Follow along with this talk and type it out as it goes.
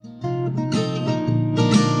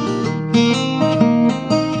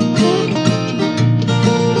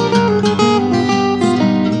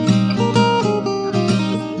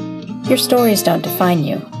Your stories don't define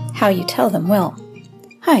you. How you tell them will.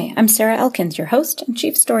 Hi, I'm Sarah Elkins, your host and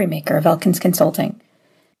chief storymaker of Elkins Consulting.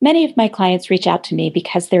 Many of my clients reach out to me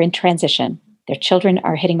because they're in transition. Their children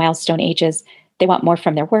are hitting milestone ages. They want more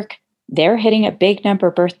from their work. They're hitting a big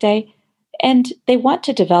number birthday. And they want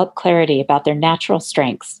to develop clarity about their natural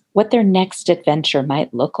strengths, what their next adventure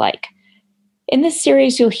might look like. In this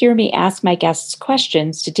series, you'll hear me ask my guests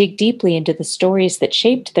questions to dig deeply into the stories that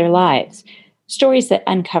shaped their lives, stories that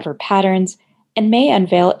uncover patterns and may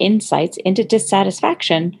unveil insights into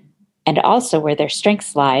dissatisfaction, and also where their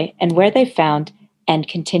strengths lie and where they found and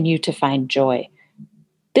continue to find joy.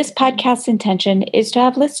 This podcast's intention is to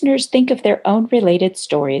have listeners think of their own related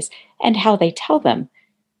stories and how they tell them,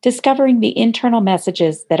 discovering the internal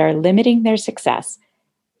messages that are limiting their success,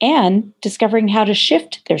 and discovering how to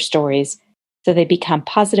shift their stories so they become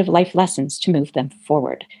positive life lessons to move them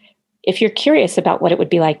forward. If you're curious about what it would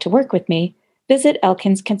be like to work with me, visit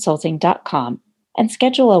elkinsconsulting.com and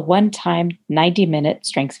schedule a one-time 90-minute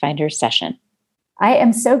StrengthsFinder session. I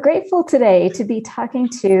am so grateful today to be talking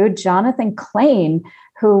to Jonathan Klain,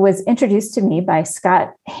 who was introduced to me by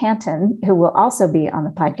Scott Hanton, who will also be on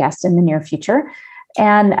the podcast in the near future.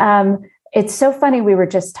 And it's so funny. We were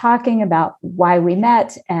just talking about why we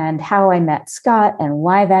met and how I met Scott and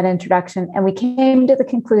why that introduction. And we came to the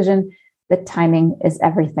conclusion that timing is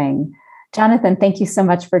everything. Jonathan, thank you so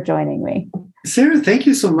much for joining me. Sarah, thank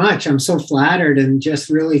you so much. I'm so flattered and just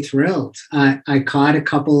really thrilled. I caught a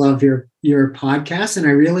couple of your podcasts and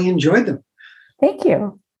I really enjoyed them. Thank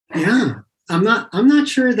you. Yeah. I'm not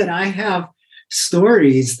sure that I have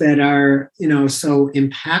stories that are, so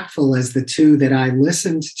impactful as the two that I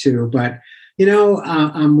listened to, but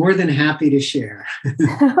I'm more than happy to share.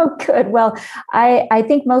 Oh, good. Well, I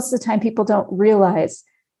think most of the time people don't realize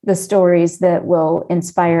the stories that will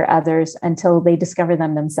inspire others until they discover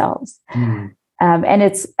them themselves. Mm. And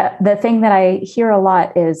it's the thing that I hear a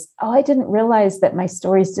lot is, I didn't realize that my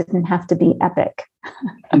stories didn't have to be epic.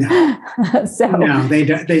 No, no,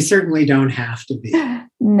 they certainly don't have to be.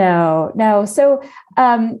 No. So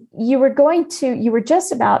you were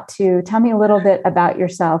just about to tell me a little bit about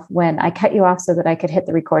yourself when I cut you off so that I could hit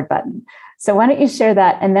the record button. So why don't you share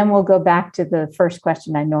that? And then we'll go back to the first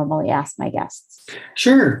question I normally ask my guests.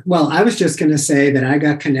 Sure. Well, I was just going to say that I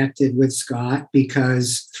got connected with Scott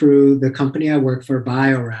because through the company I work for,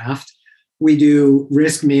 BioRaft, we do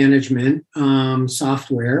risk management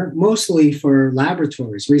software, mostly for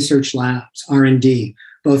laboratories, research labs, R&D,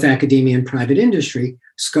 both academia and private industry.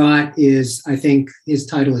 Scott is, I think his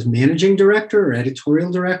title is managing director or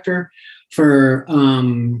editorial director for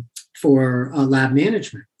lab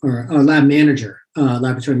management or lab manager,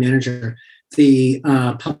 laboratory manager, the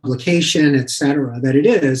publication, et cetera, that it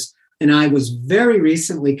is. And I was very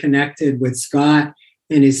recently connected with Scott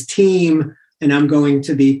and his team, and I'm going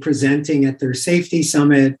to be presenting at their safety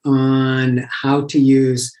summit on how to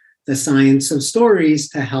use the science of stories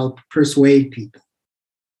to help persuade people.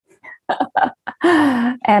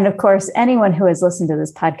 And of course, anyone who has listened to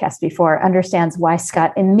this podcast before understands why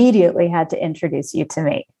Scott immediately had to introduce you to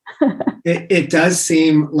me. It does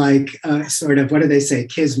seem like sort of, what do they say,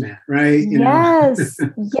 kismet, right? Yes.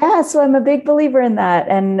 Yes. So I'm a big believer in that.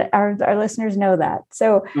 And our listeners know that.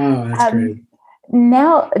 So that's great.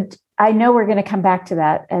 Now I know we're going to come back to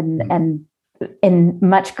that and in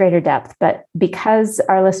much greater depth, but because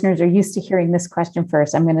our listeners are used to hearing this question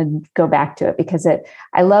first, I'm going to go back to it because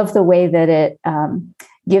I love the way that it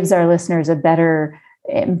gives our listeners a better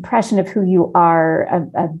impression of who you are,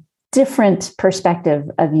 a different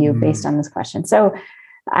perspective of you based on this question. So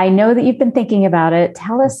I know that you've been thinking about it.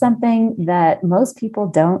 Tell us something that most people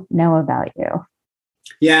don't know about you.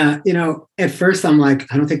 Yeah. At first I'm like,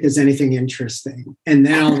 I don't think there's anything interesting. And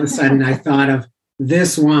then all of a sudden I thought of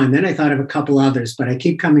this one. Then I thought of a couple others, but I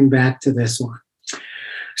keep coming back to this one.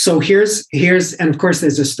 So here's, and of course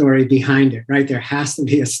there's a story behind it, right? There has to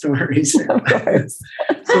be a story. So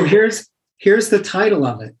here's the title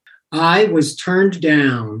of it. I was turned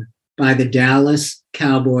down by the Dallas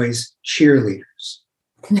Cowboys cheerleaders.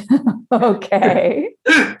 Okay.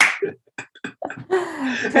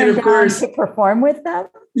 And of course, to perform with them?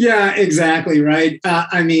 Yeah, exactly. Right.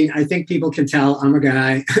 I think people can tell I'm a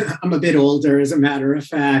guy. I'm a bit older, as a matter of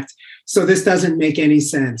fact. So this doesn't make any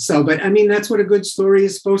sense. But that's what a good story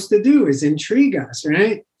is supposed to do, is intrigue us,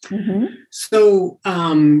 right? Mm-hmm. So I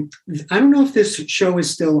don't know if this show is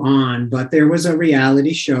still on, but there was a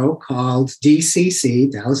reality show called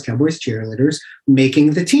DCC, Dallas Cowboys Cheerleaders,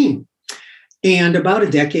 Making the Team. And about a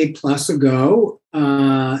decade plus ago,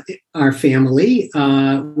 our family,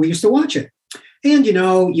 we used to watch it. And,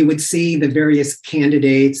 you would see the various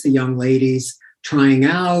candidates, the young ladies trying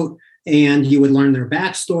out. and you would learn their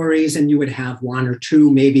backstories, and you would have one or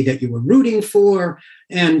two maybe that you were rooting for,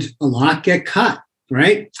 and a lot get cut,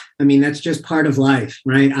 right? I mean, that's just part of life,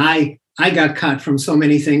 right? I got cut from so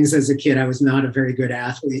many things as a kid. I was not a very good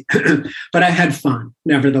athlete, but I had fun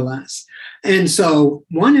nevertheless. And so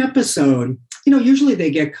one episode, usually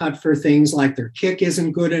they get cut for things like their kick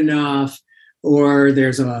isn't good enough, or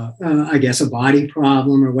there's a body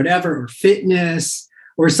problem or whatever, or fitness,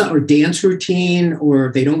 or dance routine,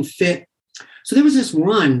 or they don't fit. So there was this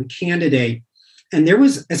one candidate, and there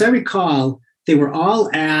was, as I recall, they were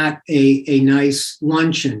all at a nice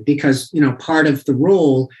luncheon because, part of the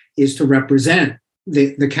role is to represent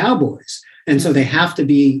the Cowboys. And so they have to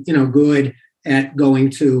be, good at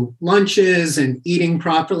going to lunches and eating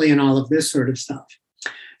properly and all of this sort of stuff.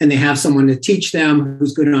 And they have someone to teach them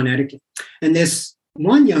who's good on etiquette. And this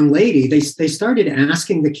one young lady, they started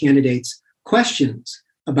asking the candidates questions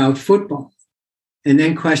about football, and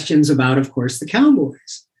then questions about, of course, the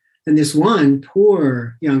Cowboys. And this one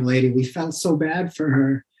poor young lady, we felt so bad for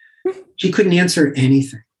her. She couldn't answer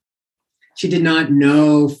anything. She did not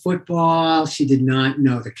know football. She did not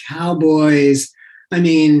know the Cowboys. I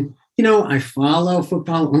mean, I follow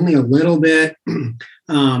football only a little bit.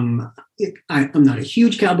 I'm not a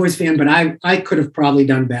huge Cowboys fan, but I could have probably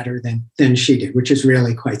done better than she did, which is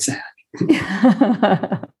really quite sad.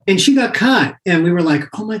 And she got cut, and we were like,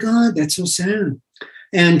 oh my God, that's so sad.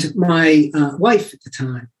 And my wife at the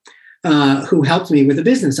time, who helped me with the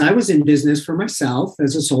business, I was in business for myself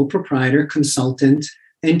as a sole proprietor, consultant,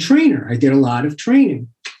 and trainer. I did a lot of training.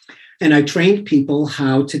 And I trained people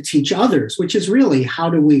how to teach others, which is really how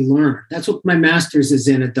do we learn? That's what my master's is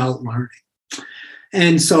in, adult learning.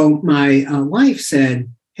 And so my wife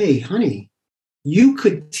said, hey, honey, you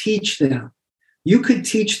could teach them. You could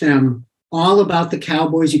teach them all about the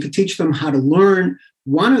Cowboys. You could teach them how to learn.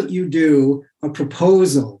 Why don't you do a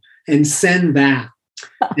proposal and send that?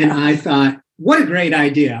 And I thought, what a great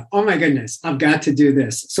idea. Oh my goodness, I've got to do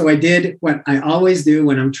this. So I did what I always do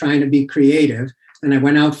when I'm trying to be creative. And I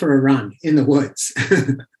went out for a run in the woods.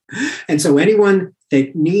 And so anyone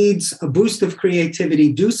that needs a boost of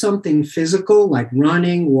creativity, do something physical like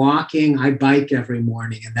running, walking. I bike every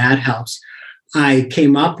morning, and that helps. I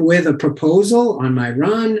came up with a proposal on my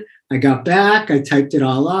run. I got back. I typed it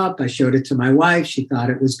all up. I showed it to my wife. She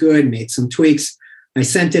thought it was good, made some tweaks. I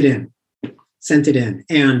sent it in.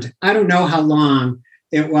 And I don't know how long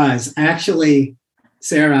it was. Actually,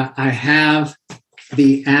 Sarah, I have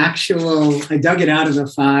I dug it out of the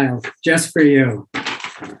file just for you.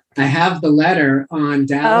 I have the letter on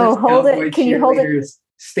Dallas Cowboy Cheerleaders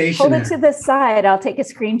stationery. Hold it to the side. I'll take a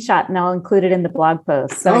screenshot and I'll include it in the blog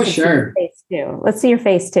post. So sure. Let's see your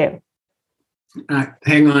face too.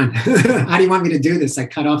 Hang on. How do you want me to do this? I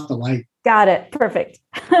cut off the light. Got it. Perfect.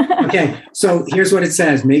 Okay. So here's what it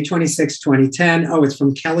says. May 26, 2010. Oh, it's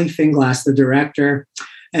from Kelly Finglass, the director.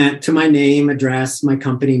 To my name, address, my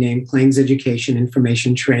company name, Plains Education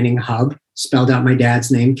Information Training Hub, spelled out my dad's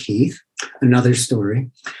name, Keith. Another story.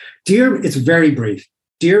 It's very brief.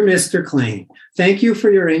 Dear Mr. Klain, thank you for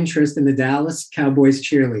your interest in the Dallas Cowboys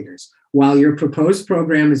cheerleaders. While your proposed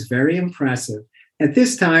program is very impressive, at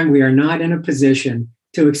this time we are not in a position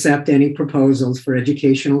to accept any proposals for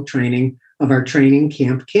educational training of our training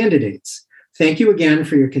camp candidates. Thank you again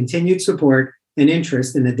for your continued support and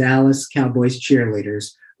interest in the Dallas Cowboys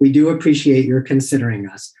cheerleaders. We do appreciate your considering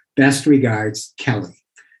us. Best regards, Kelly.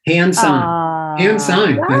 Hand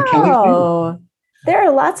signed by Kelly Finglass. There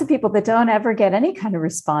are lots of people that don't ever get any kind of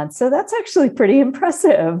response. So that's actually pretty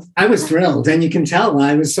impressive. I was thrilled. And you can tell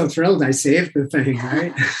I was so thrilled I saved the thing,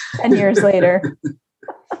 right? 10 years later.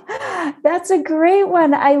 That's a great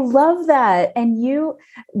one. I love that. And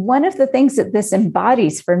one of the things that this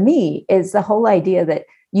embodies for me is the whole idea that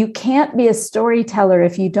you can't be a storyteller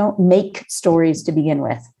if you don't make stories to begin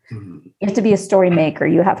with. You have to be a story maker.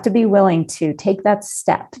 You have to be willing to take that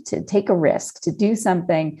step, to take a risk, to do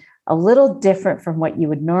something a little different from what you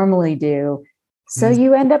would normally do. So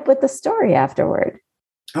you end up with the story afterward.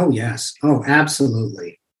 Oh, yes. Oh,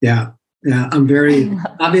 absolutely. Yeah. I'm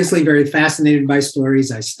obviously very fascinated by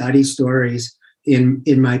stories. I study stories in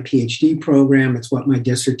my PhD program. It's what my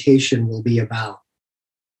dissertation will be about.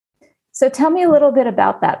 So tell me a little bit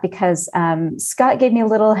about that, because Scott gave me a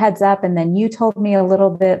little heads up and then you told me a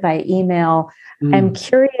little bit by email. I'm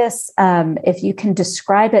curious if you can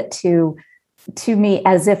describe it to me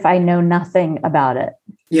as if I know nothing about it.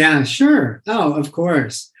 Yeah, sure. Oh, of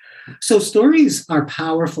course. So stories are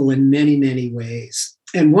powerful in many, many ways.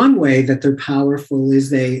 And one way that they're powerful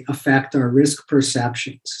is they affect our risk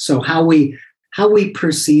perceptions. So how we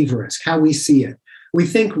perceive risk, how we see it. We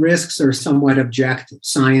think risks are somewhat objective.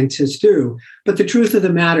 Scientists do. But the truth of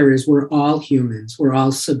the matter is we're all humans. We're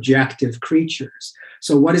all subjective creatures.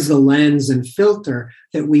 So what is the lens and filter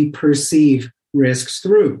that we perceive risks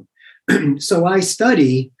through? So I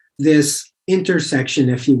study this intersection,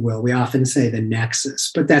 if you will. We often say the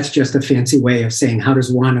nexus, but that's just a fancy way of saying how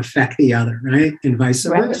does one affect the other, right? And vice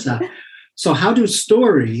versa. So how do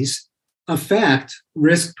stories affect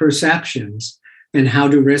risk perceptions, and how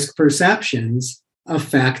do risk perceptions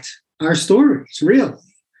affect our stories, really?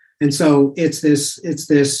 And so it's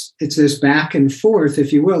this back and forth,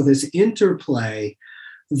 if you will, this interplay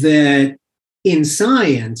that in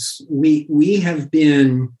science we have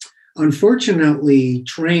been unfortunately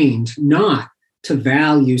trained not to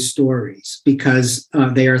value stories because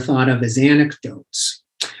they are thought of as anecdotes.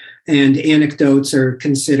 And anecdotes are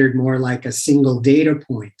considered more like a single data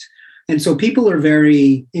point. And so people are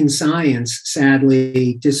very, in science,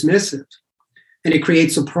 sadly dismissive. And it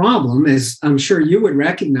creates a problem, as I'm sure you would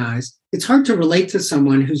recognize. It's hard to relate to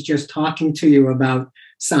someone who's just talking to you about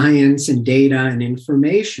science and data and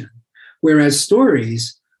information, whereas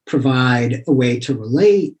stories provide a way to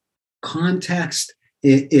relate, context.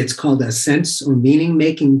 It's called a sense or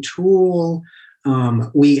meaning-making tool.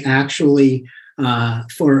 We actually,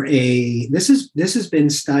 this has been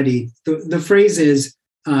studied. The phrase is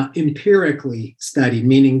empirically studied,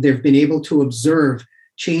 meaning they've been able to observe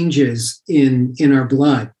changes in our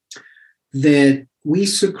blood, that we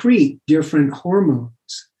secrete different hormones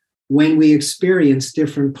when we experience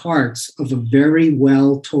different parts of a very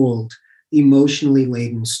well-told, emotionally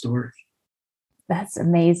laden story. That's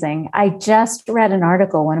amazing. I just read an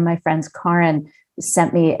article. One of my friends, Karin,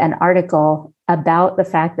 sent me an article about the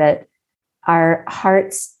fact that our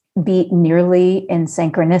hearts beat nearly in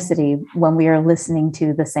synchronicity when we are listening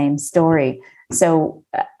to the same story. So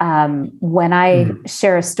when I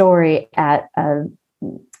share a story at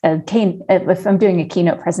if I'm doing a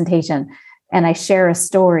keynote presentation and I share a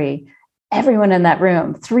story, everyone in that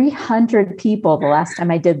room, 300 people, the last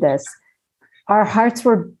time I did this, our hearts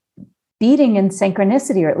were beating in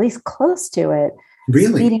synchronicity, or at least close to it.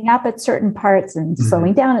 Really? Speeding up at certain parts and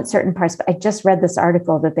slowing down at certain parts. But I just read this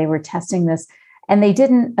article that they were testing this, and they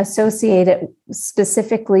didn't associate it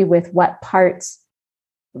specifically with what parts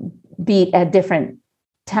beat at different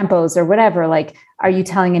tempos or whatever. Like, are you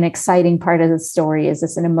telling an exciting part of the story? Is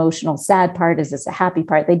this an emotional, sad part? Is this a happy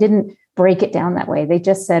part? They didn't break it down that way. They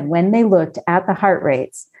just said when they looked at the heart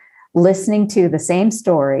rates, listening to the same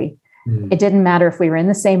story, it didn't matter if we were in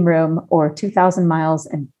the same room or 2,000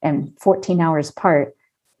 miles and 14 hours apart,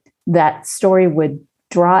 that story would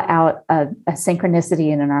draw out a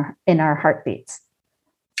synchronicity in our heartbeats.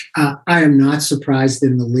 I am not surprised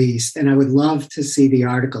in the least. And I would love to see the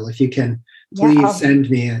article. If you can, please send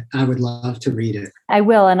me it. I would love to read it. I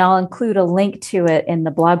will. And I'll include a link to it in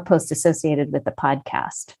the blog post associated with the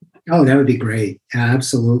podcast. Oh, that would be great.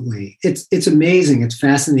 Absolutely. It's amazing. It's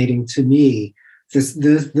fascinating to me,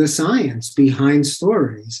 the science behind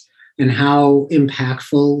stories and how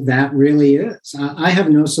impactful that really is. I have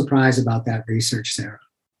no surprise about that research, Sarah.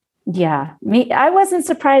 Yeah, I wasn't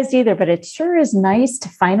surprised either, but it sure is nice to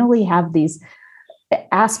finally have these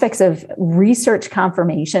aspects of research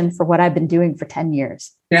confirmation for what I've been doing for 10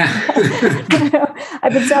 years. Yeah.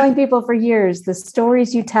 I've been telling people for years, the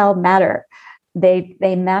stories you tell matter. They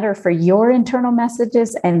matter for your internal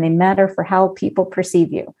messages, and they matter for how people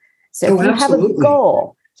perceive you. So if you have a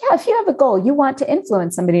goal, if you have a goal, you want to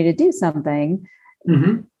influence somebody to do something,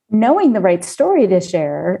 knowing the right story to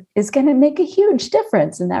share is going to make a huge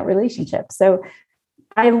difference in that relationship. So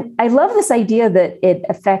I love this idea that it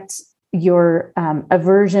affects your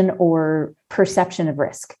aversion or perception of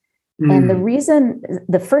risk. And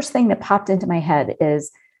the first thing that popped into my head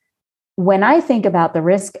is when I think about the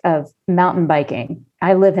risk of mountain biking,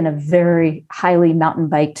 I live in a very highly mountain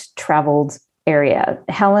biked, traveled area.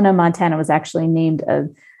 Helena, Montana was actually named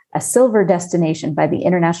a silver destination by the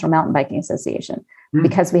International Mountain Biking Association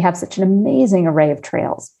because we have such an amazing array of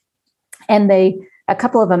trails. And a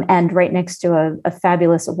couple of them end right next to a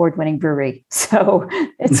fabulous award-winning brewery. So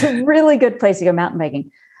it's a really good place to go mountain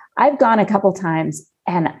biking. I've gone a couple times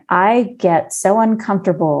and I get so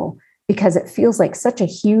uncomfortable because it feels like such a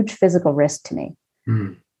huge physical risk to me.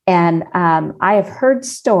 And I have heard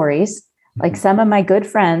stories like some of my good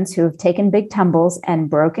friends who have taken big tumbles and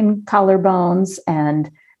broken collarbones and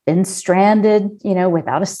been stranded,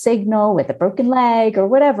 without a signal, with a broken leg or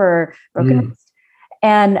whatever, broken.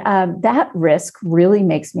 And that risk really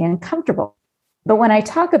makes me uncomfortable. But when I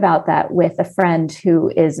talk about that with a friend who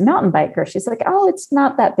is a mountain biker, she's like, oh, it's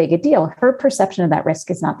not that big a deal. Her perception of that risk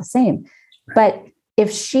is not the same. But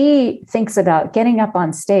if she thinks about getting up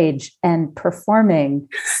on stage and performing,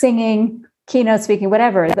 singing, keynote speaking,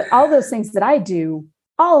 whatever, all those things that I do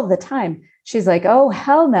all of the time, she's like, oh,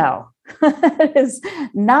 hell no. That is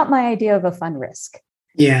not my idea of a fun risk.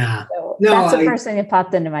 Yeah. So that's the first thing that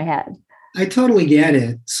popped into my head. I totally get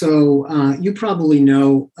it. So you probably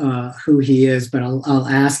know who he is, but I'll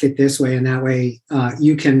ask it this way, and that way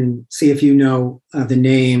you can see if you know the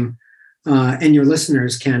name, and your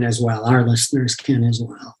listeners can as well. Our listeners can as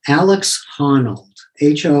well. Alex Honnold,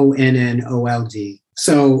 Honnold.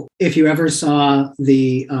 So if you ever saw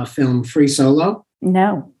the film Free Solo.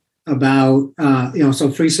 No. About,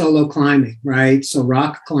 so free solo climbing, right? So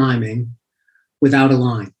rock climbing without a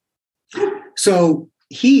line. So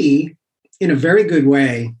he, in a very good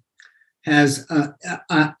way, has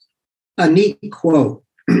a neat quote.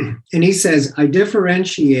 And he says, I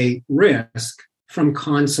differentiate risk from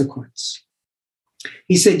consequence.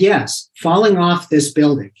 He said, yes, falling off this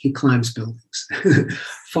building, he climbs buildings,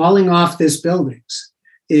 falling off this buildings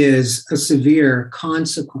is a severe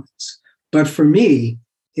consequence. But for me,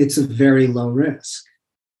 it's a very low risk.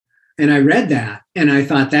 And I read that and I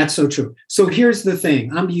thought, that's so true. So here's the thing.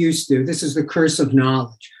 This is the curse of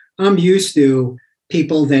knowledge. I'm used to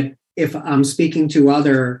people that if I'm speaking to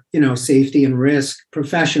other, safety and risk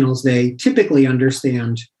professionals, they typically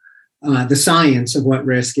understand the science of what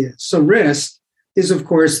risk is. So risk is, of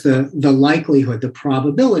course, the likelihood, the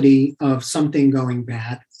probability of something going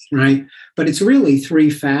bad, right? But it's really three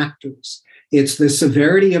factors. It's the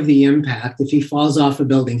severity of the impact. If he falls off a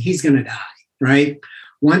building, he's going to die, right?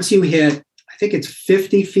 Once you hit, I think it's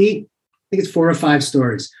 50 feet, I think it's 4 or 5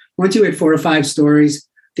 stories. Once you hit 4 or 5 stories,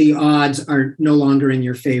 the odds are no longer in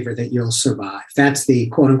your favor that you'll survive. That's the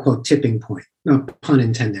quote unquote tipping point. No pun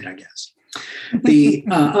intended, I guess. The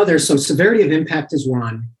so severity of impact is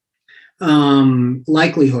one.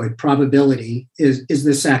 Likelihood, probability is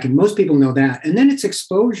the second. Most people know that. And then it's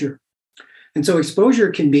exposure. And so exposure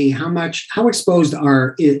can be how exposed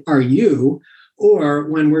are you, or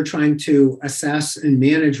when we're trying to assess and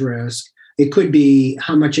manage risk, it could be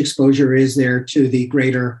how much exposure is there to the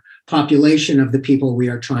greater population of the people we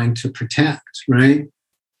are trying to protect, right?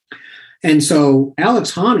 And so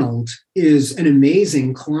Alex Honnold is an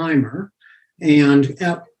amazing climber and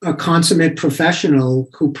a consummate professional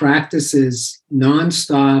who practices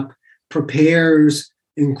nonstop, prepares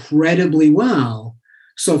incredibly well.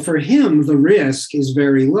 So for him, the risk is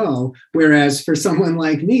very low, whereas for someone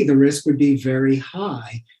like me, the risk would be very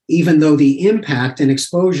high, even though the impact and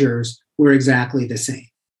exposures were exactly the same.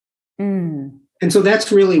 Mm. And so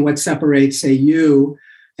that's really what separates, say, you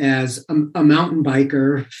as a mountain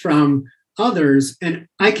biker from others. And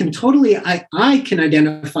I can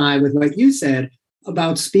identify with what you said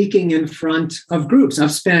about speaking in front of groups.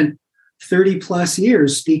 I've spent 30 plus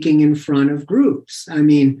years speaking in front of groups. I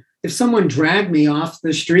mean, if someone dragged me off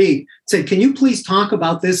the street, said, can you please talk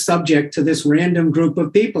about this subject to this random group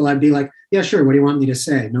of people? I'd be like, yeah, sure. What do you want me to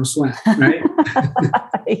say? No sweat, right?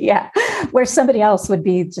 Yeah. Where somebody else would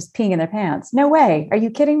be just peeing in their pants. No way. Are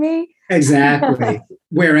you kidding me? Exactly.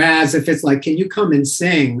 Whereas if it's like, can you come and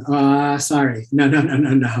sing? Sorry. No.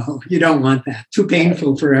 You don't want that. Too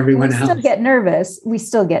painful for everyone else. We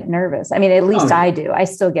still get nervous. I mean, at least I do. I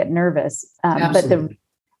still get nervous.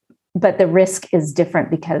 But the risk is different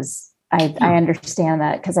because I understand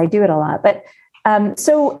that because I do it a lot. But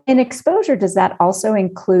so in exposure, does that also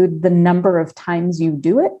include the number of times you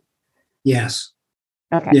do it? Yes.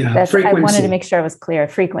 Okay. Yeah, I wanted to make sure I was clear.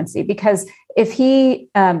 Frequency, because if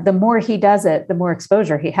the more he does it, the more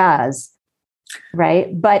exposure he has, right?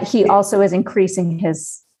 But he also is increasing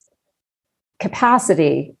his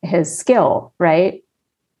capacity, his skill, right?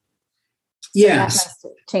 Yes. So that has to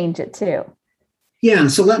change it too. Yeah.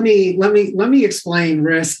 So let me explain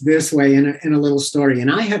risk this way in a little story.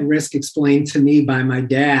 And I had risk explained to me by my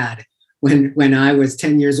dad when I was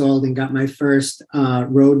 10 years old and got my first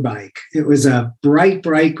road bike. It was a bright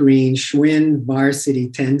green Schwinn Varsity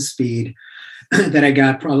 10-speed that I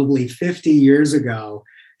got probably 50 years ago.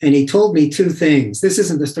 And he told me two things. This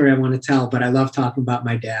isn't the story I want to tell, but I love talking about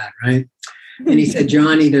my dad, right? And he said,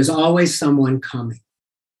 Johnny, there's always someone coming,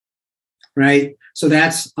 right? So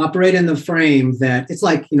that's operate in the frame that it's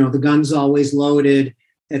like, the gun's always loaded,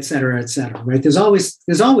 et cetera, right? There's always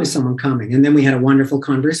someone coming. And then we had a wonderful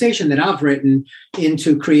conversation that I've written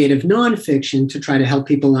into creative nonfiction to try to help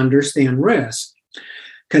people understand risk.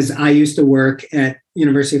 Because I used to work at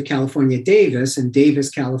University of California, Davis, and Davis,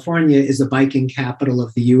 California is the biking capital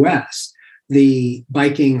of the US. The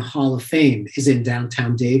Biking Hall of Fame is in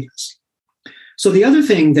downtown Davis. So the other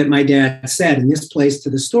thing that my dad said, and this plays to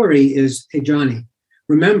the story, is, hey, Johnny,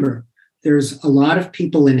 remember, there's a lot of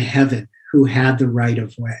people in heaven who had the right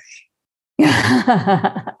of way.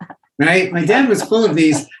 Right? My dad was full of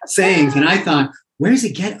these sayings, and I thought, where does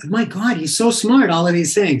he get? My God, he's so smart, all of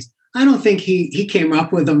these things. I don't think he came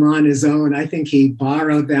up with them on his own. I think he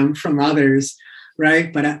borrowed them from others,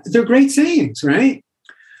 right? But they're great sayings, right?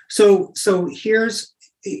 So here's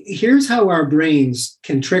how our brains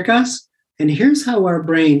can trick us, and here's how our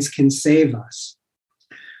brains can save us.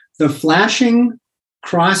 The flashing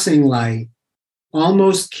crossing light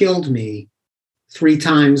almost killed me 3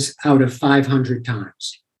 times out of 500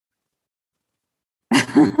 times.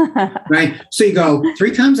 Right? So you go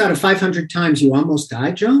 3 times out of 500 times, you almost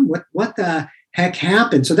died, John? What the heck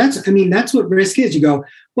happened? So that's what risk is. You go,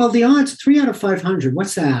 well, the odds 3 out of 500,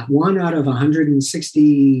 what's that? 1 out of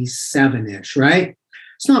 167-ish, right?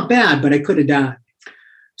 It's not bad, but I could have died.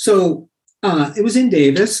 So it was in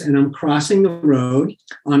Davis, and I'm crossing the road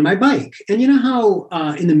on my bike. And you know how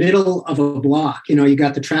in the middle of a block, you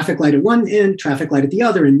got the traffic light at one end, traffic light at the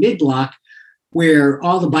other, and mid-block, where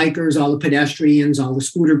all the bikers, all the pedestrians, all the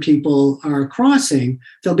scooter people are crossing,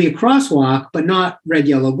 there'll be a crosswalk, but not red,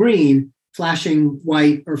 yellow, green, flashing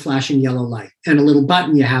white or flashing yellow light, and a little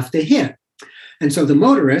button you have to hit. And so the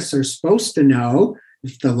motorists are supposed to know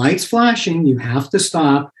if the light's flashing, you have to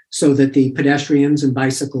stop so that the pedestrians and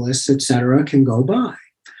bicyclists, et cetera, can go by.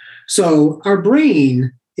 So our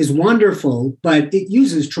brain is wonderful, but it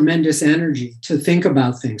uses tremendous energy to think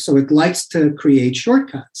about things. So it likes to create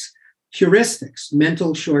shortcuts. Heuristics,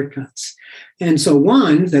 mental shortcuts. And so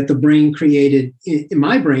one that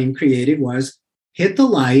my brain created was hit the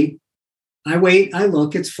light. I wait, I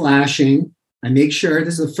look, it's flashing. I make sure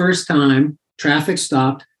this is the first time traffic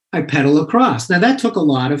stopped. I pedal across. Now that took a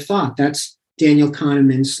lot of thought. That's Daniel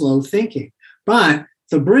Kahneman's slow thinking. But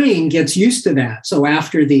the brain gets used to that. So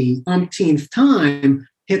after the umpteenth time,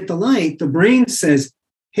 hit the light, the brain says,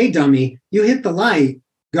 hey, dummy, you hit the light.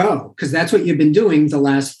 Go, because that's what you've been doing the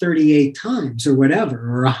last 38 times or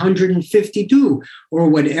whatever, or 152 or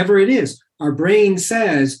whatever it is. Our brain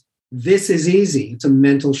says, this is easy. It's a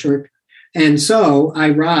mental shortcut. And so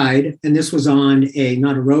I ride, and this was on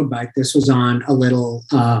not a road bike, this was on a little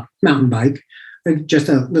mountain bike, just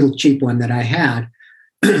a little cheap one that I had.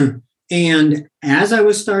 And as I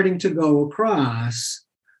was starting to go across,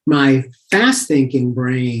 my fast thinking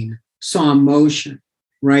brain saw motion.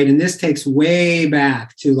 Right. And this takes way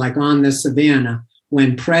back to like on the savannah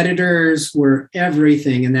when predators were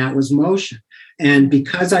everything, and that was motion. And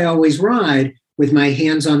because I always ride with my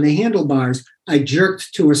hands on the handlebars, I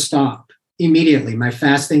jerked to a stop immediately. My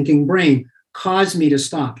fast thinking brain caused me to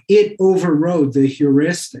stop. It overrode the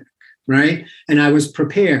heuristic. Right. And I was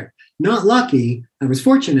prepared. Not lucky. I was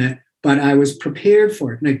fortunate, but I was prepared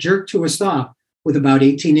for it. And I jerked to a stop with about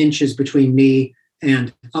 18 inches between me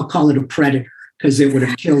and I'll call it a predator, because it would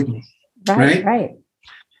have killed me. Right.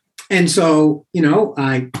 And so,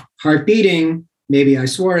 I heart beating, maybe I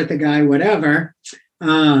swore at the guy, whatever.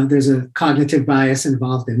 There's a cognitive bias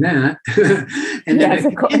involved in that. And then I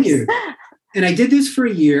continued. And I did this for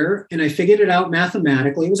a year, and I figured it out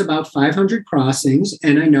mathematically. It was about 500 crossings.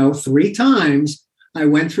 And I know 3 times I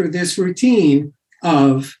went through this routine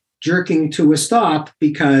of jerking to a stop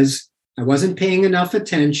because I wasn't paying enough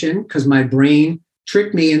attention, because my brain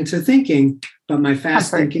tricked me into thinking, but my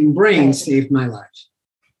fast thinking brain saved my life.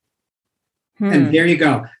 And there you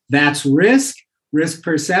go. That's risk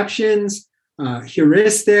perceptions,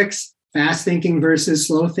 heuristics, fast thinking versus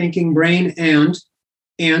slow thinking brain, and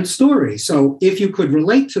story. So if you could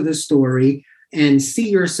relate to the story and see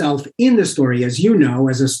yourself in the story, as you know,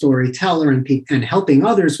 as a storyteller and helping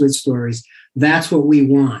others with stories, that's what we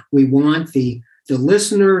want. We want the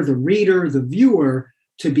listener, the reader, the viewer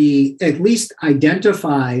to be at least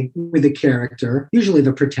identify with the character, usually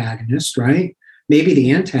the protagonist, right? Maybe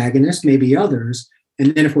the antagonist, maybe others.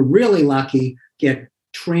 And then if we're really lucky, get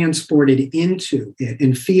transported into it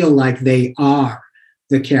and feel like they are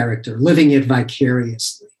the character, living it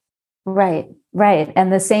vicariously. Right.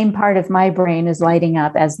 And the same part of my brain is lighting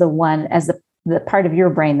up as the part of your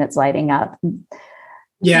brain that's lighting up.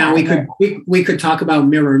 Yeah, we could talk about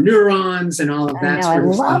mirror neurons and all of that sort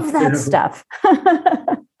of stuff. I love that stuff.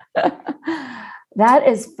 That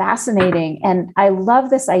is fascinating. And I love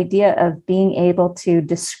this idea of being able to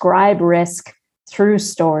describe risk through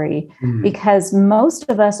story, because most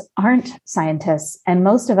of us aren't scientists and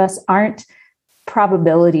most of us aren't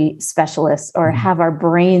probability specialists or have our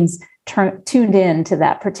brains tuned in to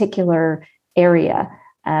that particular area.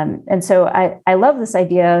 And so I love this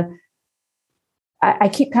idea. I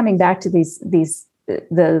keep coming back to the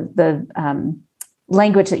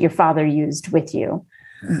language that your father used with you,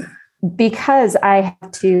 because I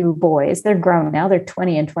have 2 boys. They're grown now. They're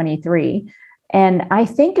 20 and 23. And I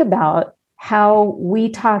think about how we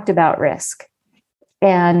talked about risk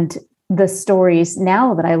and the stories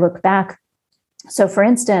now that I look back. So, for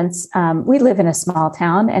instance, we live in a small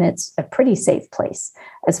town, and it's a pretty safe place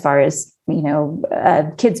as far as,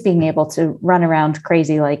 kids being able to run around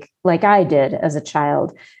crazy like I did as a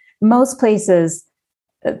child. Most places,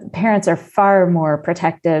 parents are far more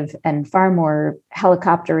protective and far more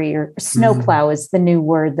helicoptery, or snowplow is the new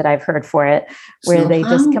word that I've heard for it, where they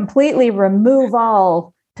just completely remove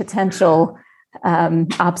all potential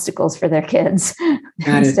obstacles for their kids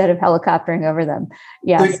instead of helicoptering over them.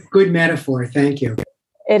 Yes. Good metaphor. Thank you.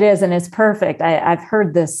 It is. And it's perfect. I've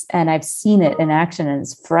heard this and I've seen it in action, and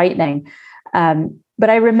it's frightening. But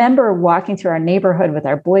I remember walking through our neighborhood with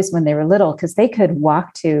our boys when they were little, because they could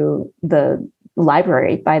walk to the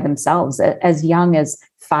library by themselves as young as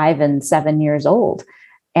 5 and 7 years old.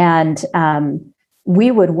 And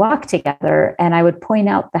we would walk together, and I would point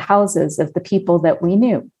out the houses of the people that we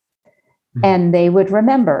knew. And they would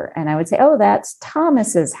remember. And I would say, oh, that's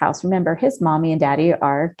Thomas's house. Remember, his mommy and daddy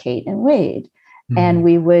are Kate and Wade. And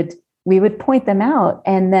we would point them out.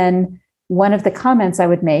 And then one of the comments I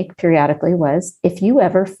would make periodically was, if you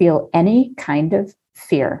ever feel any kind of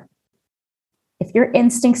fear, if your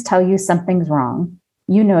instincts tell you something's wrong,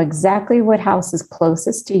 you know exactly what house is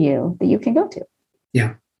closest to you that you can go to.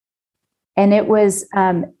 Yeah. And it was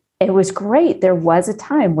great. There was a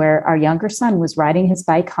time where our younger son was riding his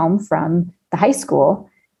bike home from the high school,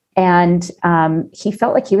 and he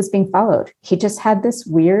felt like he was being followed. He just had this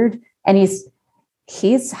weird, and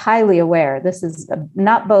he's highly aware. This is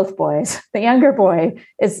not both boys. The younger boy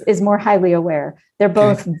is more highly aware. They're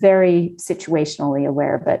both very situationally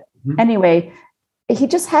aware. But anyway, he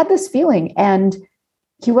just had this feeling, and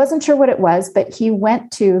he wasn't sure what it was, but he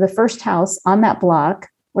went to the first house on that block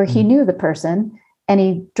where he knew the person. And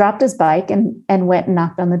he dropped his bike and went and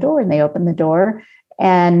knocked on the door, and they opened the door.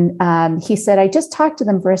 And he said, I just talked to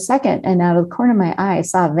them for a second, and out of the corner of my eye, I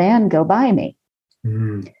saw a van go by me.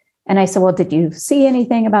 And I said, well, did you see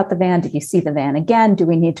anything about the van? Did you see the van again? Do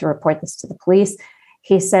we need to report this to the police?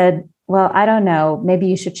 He said, well, I don't know. Maybe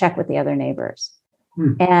you should check with the other neighbors.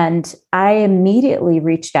 And I immediately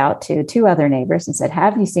reached out to 2 other neighbors and said,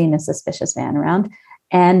 have you seen a suspicious van around?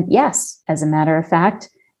 And yes, as a matter of fact,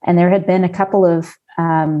 and there had been a couple of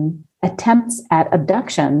attempts at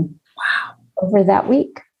abduction over that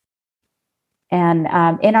week. And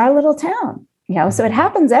in our little town, so it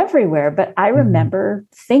happens everywhere. But I remember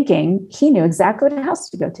thinking he knew exactly what house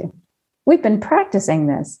to go to. We've been practicing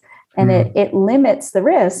this, and it limits the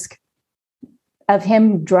risk of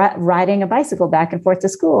him riding a bicycle back and forth to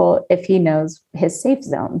school if he knows his safe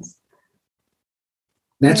zones.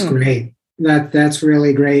 That's great. That's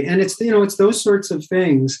really great. And it's, it's those sorts of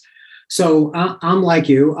things. So I'm like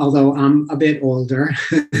you, although I'm a bit older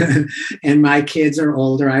and my kids are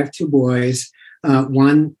older. I have 2 boys.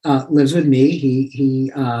 One lives with me.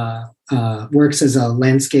 He works as a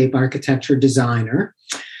landscape architecture designer,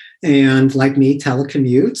 and like me,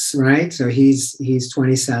 telecommutes, right? So he's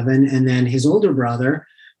 27. And then his older brother,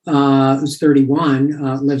 who's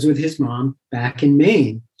 31, lives with his mom back in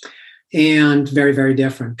Maine. And very, very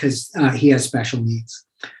different because he has special needs.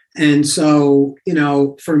 And so,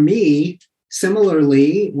 for me,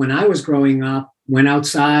 similarly, when I was growing up, went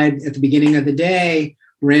outside at the beginning of the day,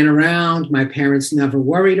 ran around. My parents never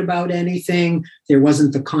worried about anything. There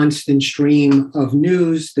wasn't the constant stream of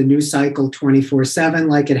news, the news cycle 24/7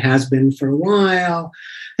 like it has been for a while.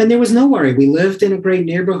 And there was no worry. We lived in a great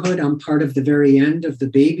neighborhood. I'm part of the very end of the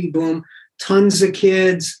baby boom. Tons of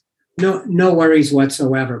kids. No worries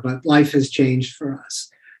whatsoever, but life has changed for us.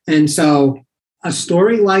 And so a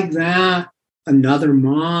story like that, another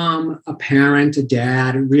mom, a parent, a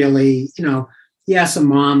dad, really, yes, a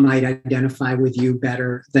mom might identify with you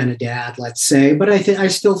better than a dad, let's say, but I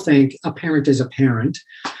still think a parent is a parent.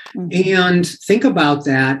 And think about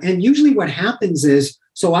that. And usually what happens is,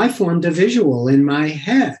 so I formed a visual in my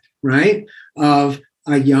head, right, of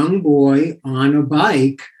a young boy on a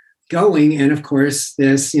bike going, and of course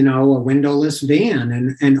this, a windowless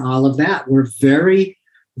van and all of that. We're very,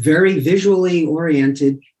 very visually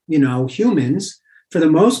oriented, humans for the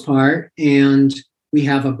most part, and we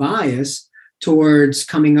have a bias towards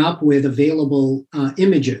coming up with available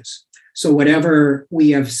images. So whatever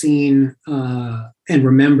we have seen and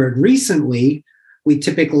remembered recently, we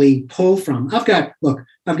typically pull from. I've got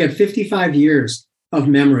 55 years of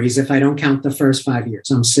memories if I don't count the first 5 years.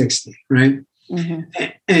 I'm 60, right?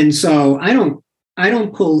 And so I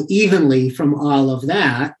don't pull evenly from all of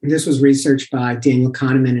that. This was researched by Daniel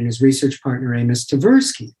Kahneman and his research partner, Amos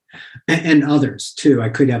Tversky, and others too. I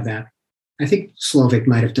could have that. I think Slovic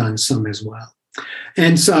might have done some as well.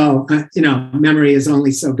 And so, memory is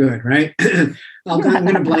only so good, right? I'm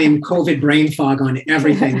going to blame COVID brain fog on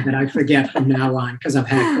everything that I forget from now on because I've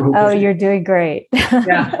had COVID. Oh, you're doing great.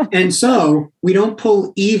 Yeah. And so we don't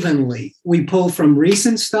pull evenly. We pull from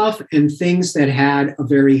recent stuff and things that had a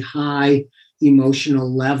very high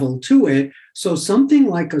emotional level to it. So something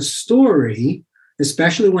like a story,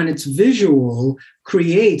 especially when it's visual,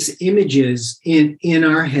 creates images in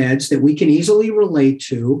our heads that we can easily relate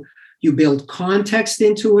to. You build context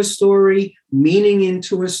into a story, meaning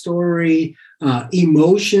into a story,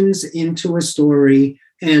 emotions into a story.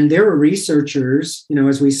 And there are researchers,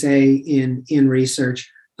 as we say in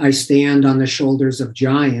research, I stand on the shoulders of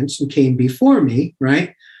giants who came before me, right?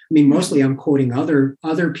 I mean, mostly I'm quoting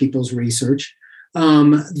other people's research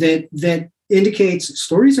that indicates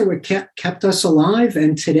stories are what kept us alive.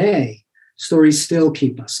 And today, stories still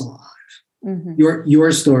keep us alive. Mm-hmm.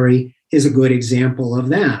 Your story is a good example of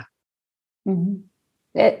that. Mm-hmm.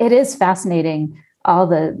 It is fascinating, all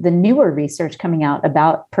the newer research coming out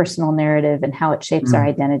about personal narrative and how it shapes our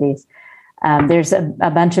identities. There's a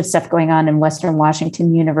bunch of stuff going on in Western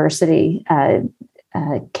Washington University.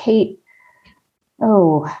 Kate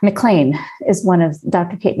McLean is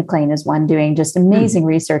Dr. Kate McLean is one doing just amazing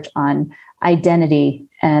research on identity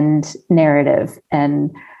and narrative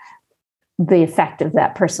and the effect of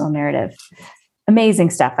that personal narrative. Amazing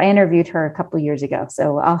stuff. I interviewed her a couple of years ago,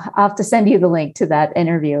 so I'll have to send you the link to that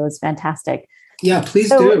interview. It was fantastic. Yeah, please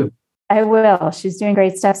do. I will. She's doing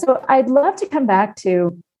great stuff. So I'd love to come back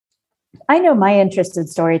to, I know my interest in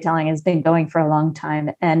storytelling has been going for a long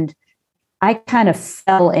time, and I kind of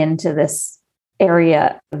fell into this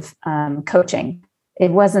area of coaching.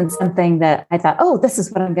 It wasn't something that I thought, oh, this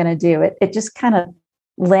is what I'm going to do. It just kind of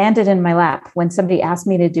landed in my lap when somebody asked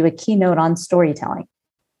me to do a keynote on storytelling.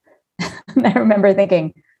 And I remember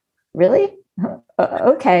thinking, really?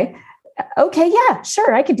 Okay, yeah,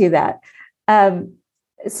 sure, I could do that.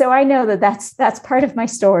 So I know that's part of my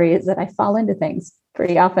story, is that I fall into things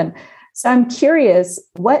pretty often. So I'm curious,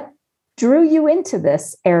 what drew you into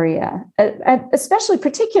this area, especially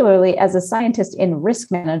particularly as a scientist in risk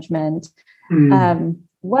management?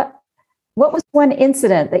 What was one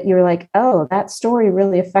incident that you were like, oh, that story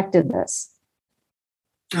really affected this?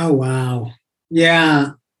 Oh, wow.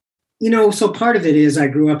 Yeah. So part of it is I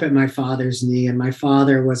grew up at my father's knee, and my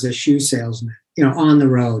father was a shoe salesman, on the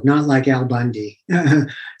road, not like Al Bundy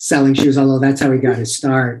selling shoes, although that's how he got his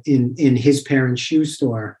start in his parents' shoe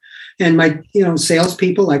store. And my,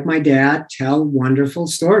 salespeople like my dad tell wonderful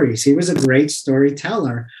stories. He was a great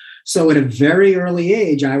storyteller. So at a very early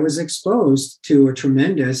age, I was exposed to a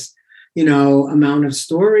tremendous, amount of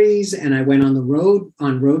stories. And I went on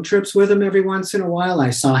road trips with him every once in a while. I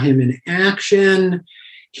saw him in action.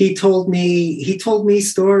 He told me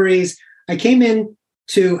stories. I came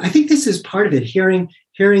into, I think this is part of it, hearing,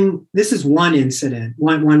 this is one incident,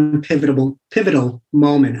 one pivotal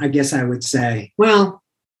moment, I guess I would say. Well,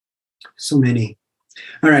 so many.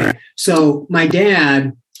 All right. So my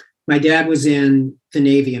dad was in the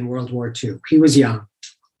Navy in World War II. He was young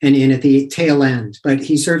and in at the tail end, but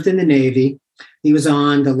he served in the Navy. He was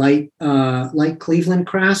on the light Cleveland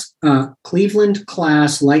class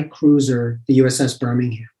light cruiser, the USS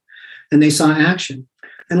Birmingham, and they saw action.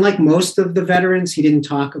 And like most of the veterans, he didn't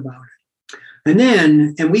talk about it.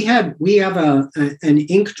 And we have an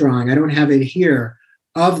ink drawing. I don't have it here,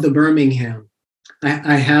 of the Birmingham.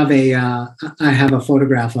 I have a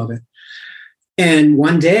photograph of it. And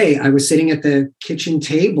one day I was sitting at the kitchen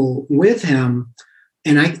table with him.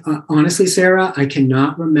 And I honestly, Sarah, I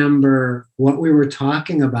cannot remember what we were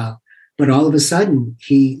talking about, but all of a sudden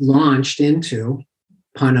he launched into,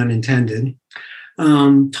 pun unintended,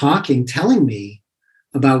 telling me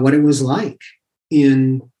about what it was like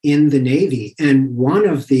in the Navy. And one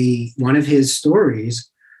of his stories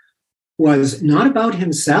was not about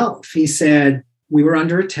himself. He said, we were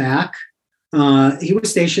under attack. He was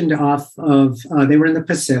stationed off of, they were in the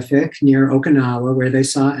Pacific near Okinawa, where they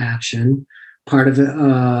saw action. Part of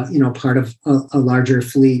a larger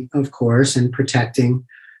fleet, of course, and protecting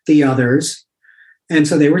the others. And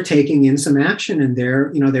so they were taking in some action, and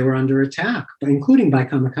they were under attack, including by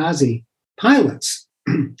kamikaze pilots.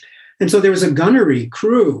 And so there was a gunnery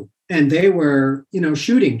crew, and they were,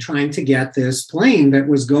 shooting, trying to get this plane that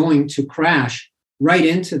was going to crash right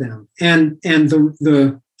into them. And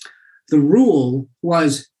the rule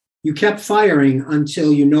was you kept firing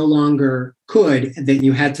until you no longer could, and then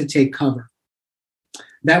you had to take cover.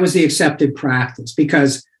 That was the accepted practice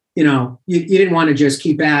because, you didn't want to just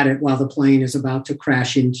keep at it while the plane is about to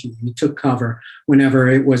crash into you. You took cover whenever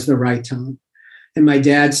it was the right time. And my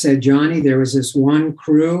dad said, Johnny, there was this one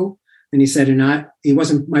crew And he said,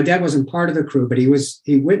 my dad wasn't part of the crew, but he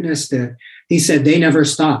witnessed it. He said they never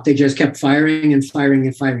stopped. They just kept firing and firing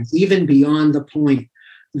and firing, even beyond the point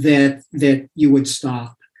that you would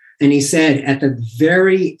stop. And he said at the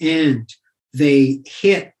very end, they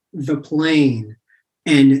hit the plane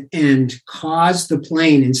and caused the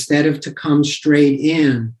plane, instead of to come straight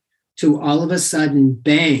in, to all of a sudden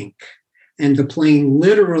bank. And the plane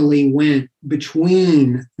literally went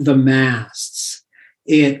between the masts.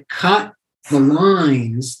 It cut the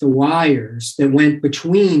lines, the wires that went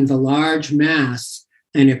between the large masts,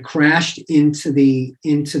 and it crashed into the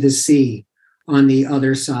sea on the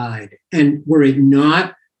other side. And were it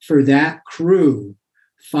not for that crew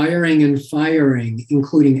firing and firing,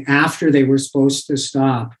 including after they were supposed to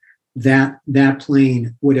stop, that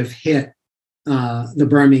plane would have hit the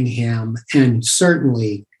Birmingham and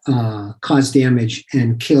certainly caused damage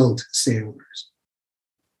and killed sailors.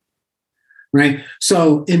 Right.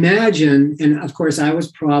 So imagine, and of course, I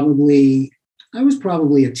was probably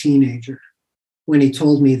a teenager when he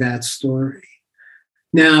told me that story.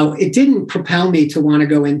 Now, it didn't propel me to want to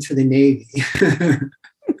go into the Navy.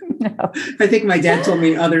 No. I think my dad told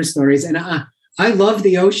me other stories, and I love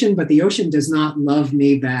the ocean, but the ocean does not love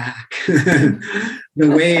me back. The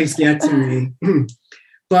waves get to me.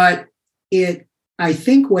 But I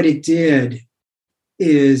think what it did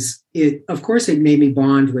is of course, it made me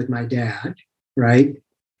bond with my dad, right?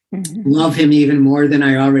 Mm-hmm. Love him even more than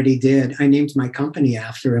I already did. I named my company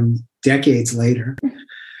after him decades later.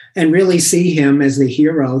 And really see him as the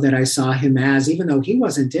hero that I saw him as, even though he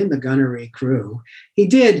wasn't in the gunnery crew. He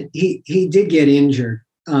did get injured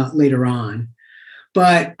later on.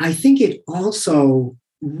 But I think it also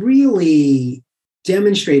really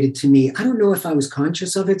demonstrated to me, I don't know if I was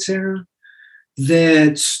conscious of it, Sarah,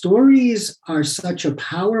 that stories are such a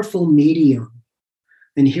powerful medium.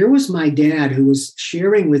 And here was my dad who was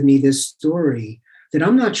sharing with me this story that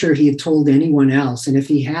I'm not sure he had told anyone else. And if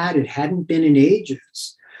he had, it hadn't been in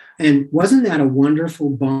ages. And wasn't that a wonderful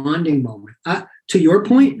bonding moment? To your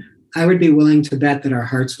point, I would be willing to bet that our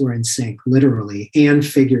hearts were in sync, literally and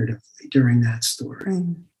figuratively, during that story.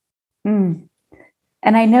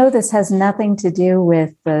 And I know this has nothing to do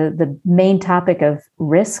with the main topic of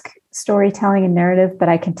risk storytelling and narrative, but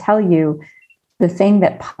I can tell you the thing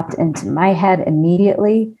that popped into my head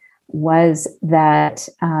immediately was that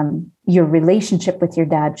your relationship with your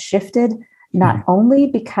dad shifted, not only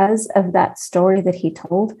because of that story that he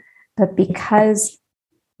told, but because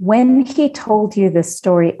when he told you the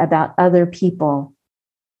story about other people,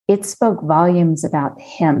 it spoke volumes about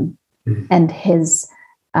him and his,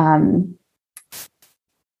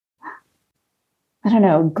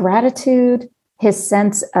 gratitude, his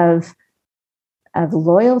sense of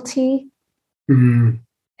loyalty,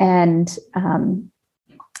 and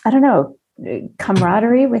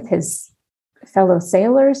camaraderie with his fellow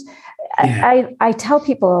sailors. Yeah. I tell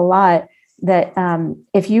people a lot that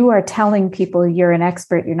if you are telling people you're an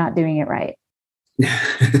expert, you're not doing it right.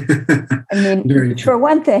 I mean, for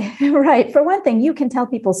one thing, right? For one thing, you can tell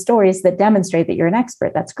people stories that demonstrate that you're an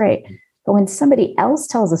expert. That's great. But when somebody else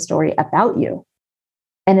tells a story about you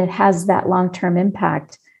and it has that long-term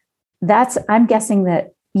impact, I'm guessing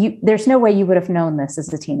that there's no way you would have known this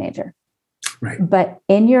as a teenager. Right. But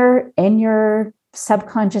in your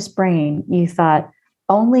subconscious brain, you thought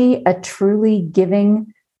only a truly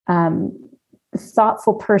giving,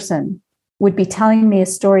 thoughtful person would be telling me a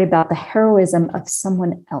story about the heroism of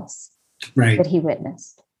someone else that he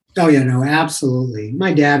witnessed. Oh, yeah, no, absolutely.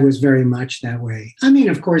 My dad was very much that way. I mean,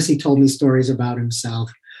 of course, he told me stories about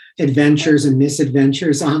himself, adventures and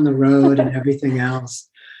misadventures on the road and everything else,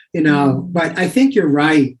 but I think you're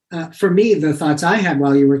right. For me, the thoughts I had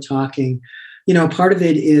while you were talking, part of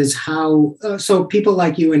it is how, so people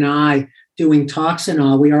like you and I doing talks and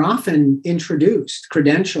all, we are often introduced,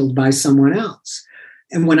 credentialed by someone else.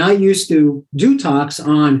 And when I used to do talks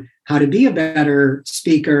on how to be a better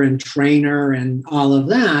speaker and trainer and all of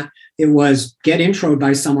that, it was get introed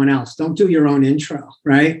by someone else. Don't do your own intro,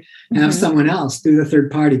 right? Mm-hmm. Have someone else do the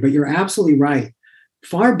third party. But you're absolutely right.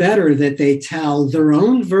 Far better that they tell their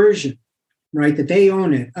own version, right? That they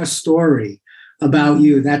own it, a story about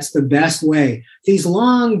you. That's the best way. These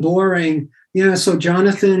long, boring, so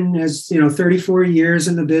Jonathan has, 34 years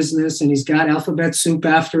in the business and he's got alphabet soup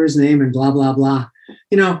after his name and blah, blah, blah.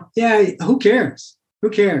 Who cares? Who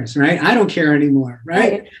cares, right? I don't care anymore,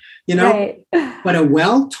 right? Right. But a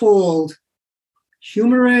well-told,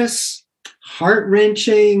 humorous,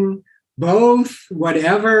 heart-wrenching, both,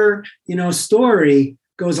 whatever, story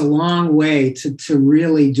goes a long way to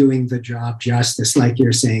really doing the job justice, like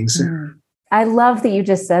you're saying, Sarah. I love that you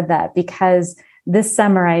just said that, because this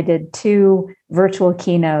summer I did 2 virtual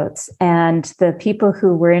keynotes, and the people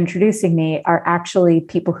who were introducing me are actually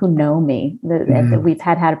people who know me, that we've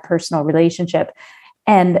had a personal relationship.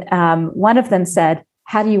 And one of them said,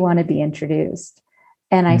 "How do you want to be introduced?"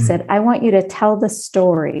 And I said, "I want you to tell the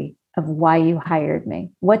story of why you hired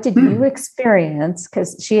me. What did you experience?"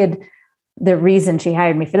 Because the reason she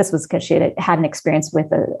hired me for this was because she had an experience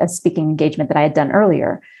with a speaking engagement that I had done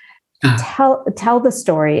earlier. Tell the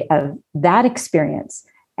story of that experience,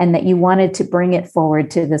 and that you wanted to bring it forward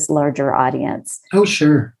to this larger audience. Oh,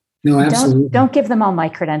 sure. No, absolutely. Don't give them all my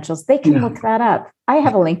credentials. They can look that up. I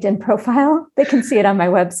have a LinkedIn profile. They can see it on my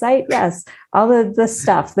website. Yes, all of the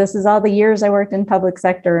stuff. This is all the years I worked in public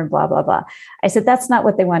sector and blah, blah, blah. I said, that's not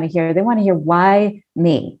what they want to hear. They want to hear, why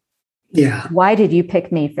me? Yeah. Why did you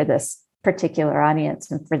pick me for this particular audience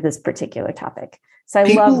and for this particular topic? So I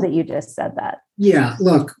love that you just said that. Yeah,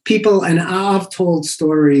 look, people, and I've told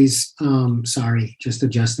stories, just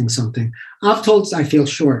adjusting something. I feel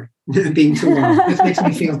short, being too long. This makes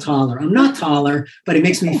me feel taller. I'm not taller, but it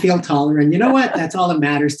makes me feel taller. And you know what? That's all that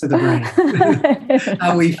matters to the brain,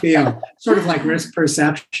 how we feel. Sort of like risk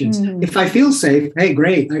perceptions. If I feel safe, hey,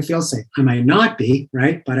 great, I feel safe. I might not be,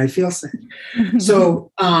 right? But I feel safe. So,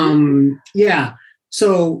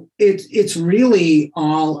 So it's really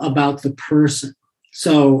all about the person.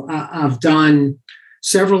 So I've done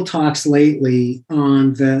several talks lately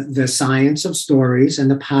on the science of stories and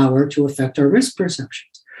the power to affect our risk perceptions.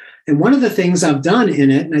 And one of the things I've done in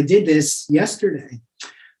it, and I did this yesterday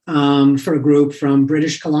for a group from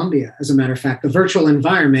British Columbia, as a matter of fact, the virtual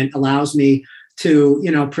environment allows me to,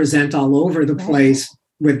 present all over the place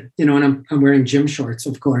with, and I'm wearing gym shorts,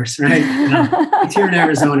 of course, right? It's here in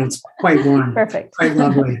Arizona. It's quite warm. Perfect. Quite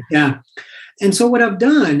lovely. Yeah. And so what I've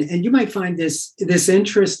done, and you might find this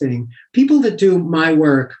interesting, people that do my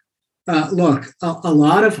work, look, a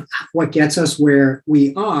lot of what gets us where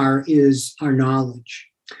we are is our knowledge.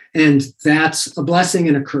 And that's a blessing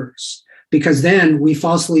and a curse, because then we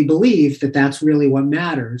falsely believe that that's really what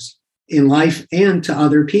matters in life and to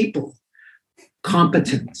other people.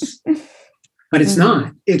 Competence. But it's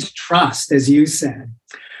not. It's trust, as you said.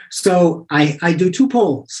 So I do 2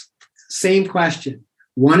 polls. Same question.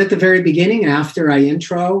 One at the very beginning after I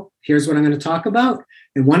intro, here's what I'm going to talk about,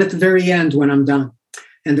 and one at the very end when I'm done.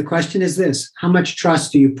 And the question is this: how much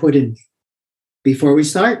trust do you put in me before we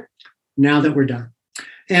start, now that we're done?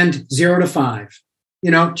 And 0 to 5,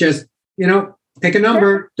 pick a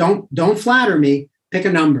number. Don't flatter me. Pick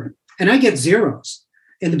a number. And I get zeros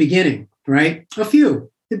in the beginning, right? A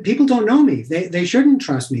few. People don't know me. They shouldn't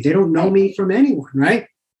trust me. They don't know me from anyone, right?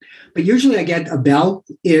 But usually I get a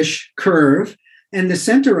bell-ish curve, and the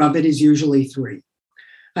center of it is usually 3.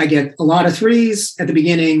 I get a lot of 3s at the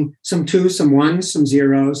beginning, some 2s, some 1s, some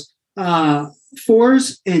 0s,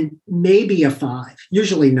 4s, and maybe a 5,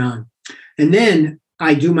 usually none. And then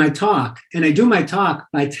I do my talk, and I do my talk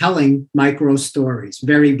by telling micro stories,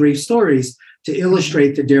 very brief stories to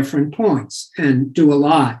illustrate the different points, and do a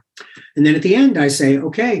lot. And then at the end, I say,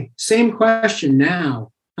 okay, same question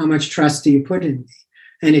now. How much trust do you put in me?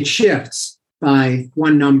 And it shifts by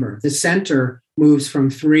 1 number. The center moves from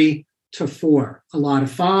 3 to 4. A lot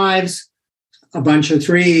of 5s, a bunch of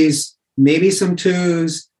 3s, maybe some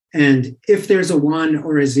 2s. And if there's a 1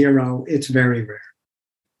 or a 0, it's very rare.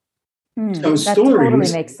 So that stories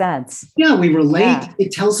totally makes sense. Yeah, we relate. Yeah.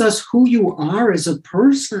 It tells us who you are as a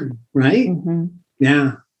person, right?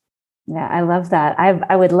 Yeah. Yeah, I love that.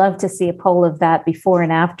 I would love to see a poll of that before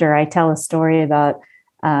and after. I tell a story about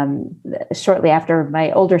shortly after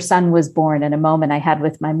my older son was born, and a moment I had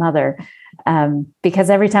with my mother, because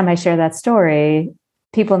every time I share that story,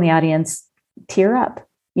 people in the audience tear up.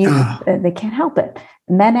 They can't help it,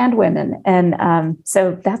 men and women. And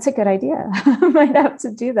so that's a good idea. I might have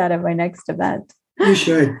to do that at my next event. You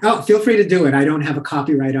should. Oh, feel free to do it. I don't have a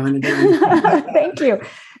copyright on it. Thank you.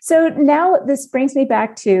 So now this brings me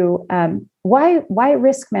back to why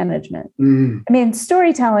risk management? I mean,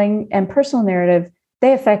 storytelling and personal narrative,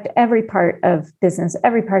 they affect every part of business,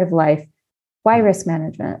 every part of life. Why risk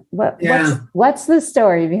management? What's the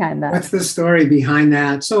story behind that? What's the story behind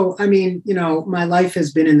that? So, I mean, my life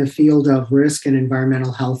has been in the field of risk and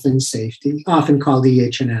environmental health and safety, often called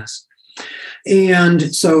EH&S.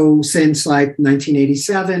 And so since like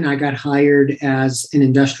 1987, I got hired as an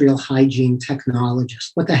industrial hygiene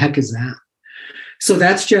technologist. What the heck is that? So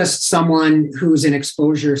that's just someone who's an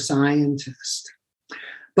exposure scientist.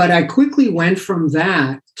 But I quickly went from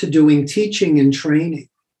that to doing teaching and training.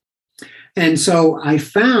 And so I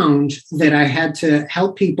found that I had to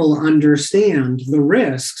help people understand the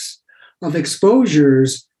risks of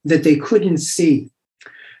exposures that they couldn't see.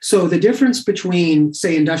 So the difference between,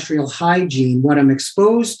 say, industrial hygiene, what I'm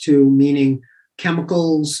exposed to, meaning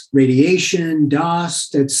chemicals, radiation,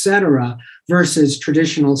 dust, etc., versus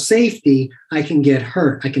traditional safety, I can get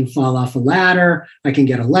hurt. I can fall off a ladder. I can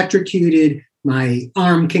get electrocuted. My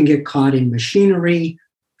arm can get caught in machinery.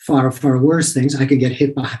 Far, far worse things. I could get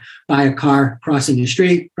hit by a car crossing the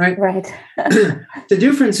street, right? Right. The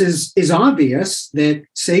difference is obvious, that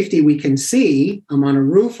safety we can see. I'm on a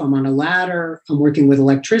roof, I'm on a ladder, I'm working with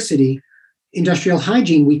electricity. Industrial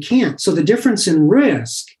hygiene, we can't. So the difference in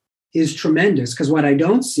risk is tremendous, because what I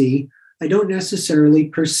don't see, I don't necessarily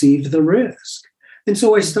perceive the risk. And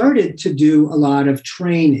so I started to do a lot of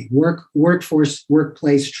training,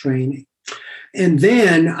 workplace training. And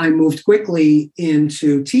then I moved quickly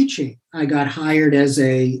into teaching. I got hired as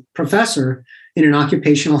a professor in an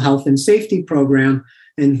occupational health and safety program.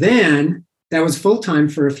 And then that was full-time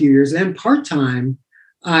for a few years. Then part-time,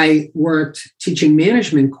 I worked teaching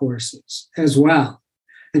management courses as well.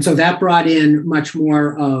 And so that brought in much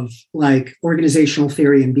more of like organizational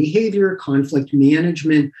theory and behavior, conflict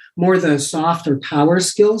management, more the softer power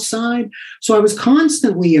skills side. So I was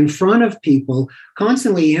constantly in front of people,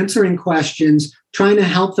 constantly answering questions, trying to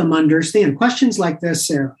help them understand questions like this,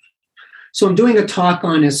 Sarah. So I'm doing a talk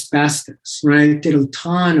on asbestos, right? Did a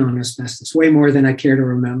ton on asbestos, way more than I care to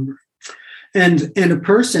remember. And a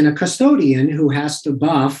person, a custodian who has to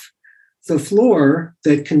buff the floor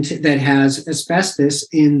that has asbestos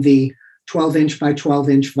in the 12-inch by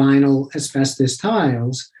 12-inch vinyl asbestos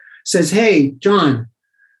tiles says, "Hey, John,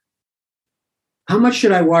 how much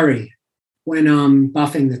should I worry when I'm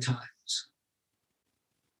buffing the tiles?"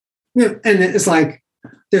 Yeah, and it's like,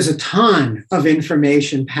 there's a ton of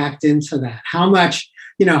information packed into that. How much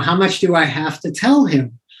do I have to tell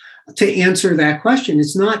him to answer that question?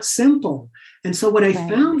 It's not simple. And so what I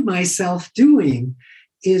found myself doing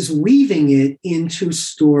is weaving it into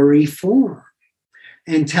story form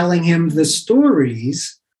and telling him the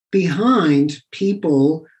stories behind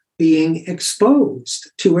people being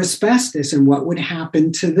exposed to asbestos and what would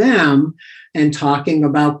happen to them, and talking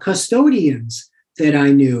about custodians that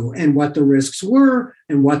I knew and what the risks were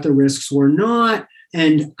and what the risks were not.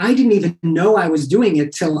 And I didn't even know I was doing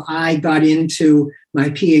it till I got into my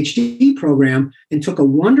PhD program and took a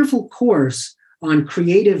wonderful course on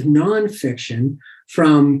creative nonfiction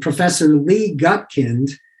from Professor Lee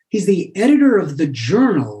Gutkind. He's the editor of the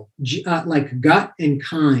journal, like Gut and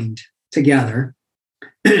Kind together,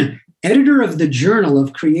 editor of the Journal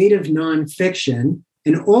of Creative Nonfiction,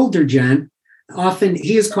 an older gent. Often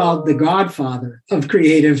he is called the godfather of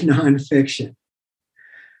creative nonfiction.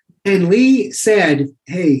 And Lee said,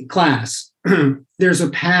 "Hey, class, there's a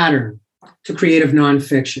pattern to creative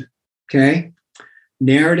nonfiction, okay?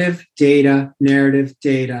 Narrative, data, narrative,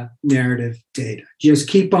 data, narrative, data. Just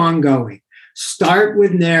keep on going. Start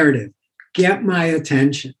with narrative. Get my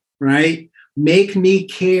attention, right? Make me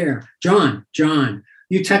care. John,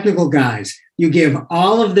 you technical guys, you give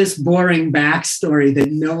all of this boring backstory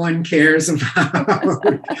that no one cares about."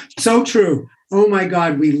 So true. Oh my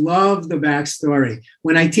God, we love the backstory.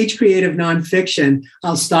 When I teach creative nonfiction,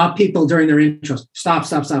 I'll stop people during their intros. Stop.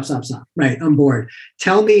 Right, I'm bored.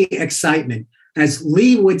 Tell me excitement. As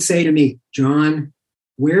Lee would say to me, "John,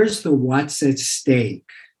 where's the what's at stake,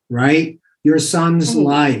 right? Your son's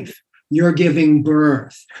life, you're giving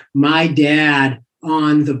birth, my dad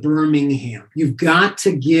on the Birmingham. You've got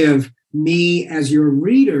to give me as your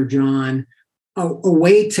reader, John, a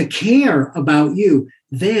way to care about you.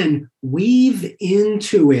 Then weave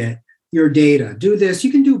into it your data. Do this.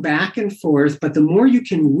 You can do back and forth, but the more you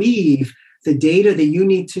can weave the data that you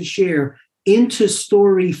need to share into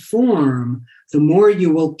story form, the more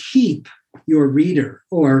you will keep your reader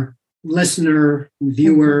or listener,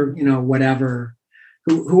 viewer, whatever,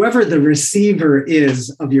 whoever the receiver is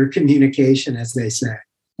of your communication, as they say."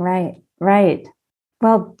 Right.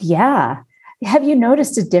 Well, yeah. Have you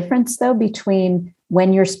noticed a difference, though, between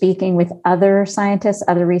when you're speaking with other scientists,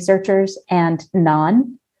 other researchers, and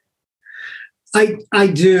non? I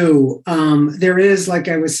do. There is, like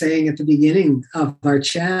I was saying at the beginning of our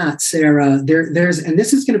chat, Sarah, there's, and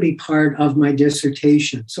this is going to be part of my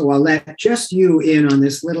dissertation. So I'll let just you in on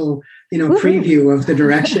this little, preview of the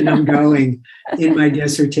direction I'm going in my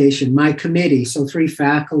dissertation. My committee, so 3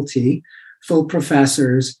 faculty, full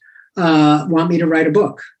professors, want me to write a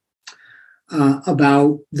book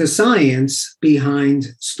about the science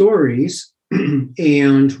behind stories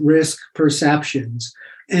and risk perceptions.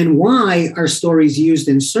 And why are stories used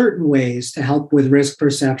in certain ways to help with risk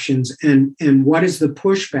perceptions? And what is the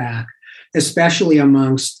pushback, especially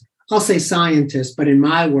amongst, I'll say scientists, but in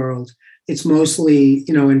my world, it's mostly,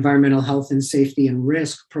 environmental health and safety and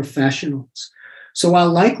risk professionals. So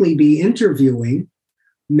I'll likely be interviewing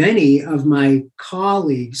many of my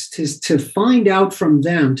colleagues to find out from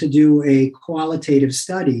them, to do a qualitative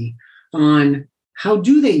study on how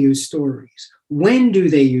do they use stories? When do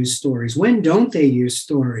they use stories? When don't they use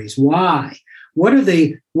stories? Why? What have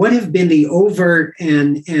been the overt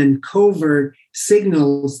and covert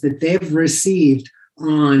signals that they've received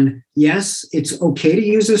on, yes, it's okay to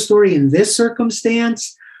use a story in this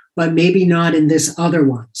circumstance, but maybe not in this other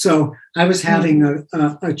one. So I was having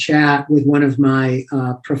a chat with one of my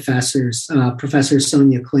professors, Professor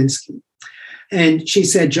Sonia Klinsky, and she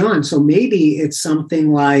said, John, so maybe it's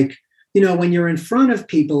something like, when you're in front of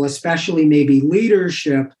people, especially maybe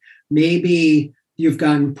leadership, maybe you've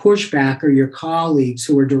gotten pushback, or your colleagues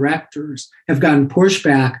who are directors have gotten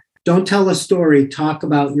pushback. Don't tell a story, talk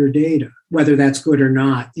about your data, whether that's good or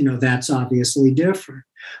not. That's obviously different.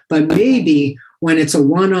 But maybe when it's a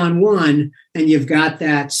one-on-one and you've got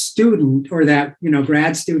that student or that,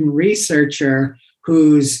 grad student researcher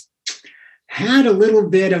who's had a little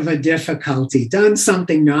bit of a difficulty, done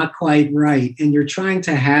something not quite right, and you're trying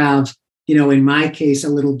to have, in my case, a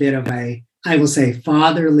little bit of a, I will say,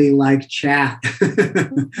 fatherly-like chat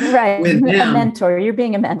right. with them. A mentor. You're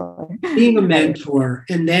being a mentor. Being a mentor.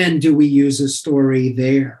 And then do we use a story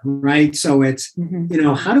there, right? So it's,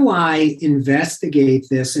 how do I investigate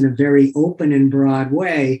this in a very open and broad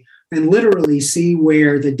way and literally see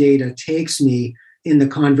where the data takes me in the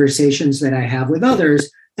conversations that I have with others?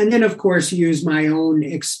 And then, of course, use my own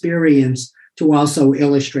experience to also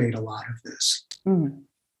illustrate a lot of this. Mm.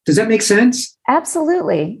 Does that make sense?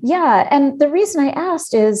 Absolutely. Yeah. And the reason I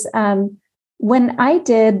asked is when I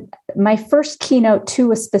did my first keynote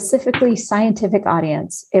to a specifically scientific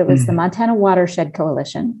audience, it was the Montana Watershed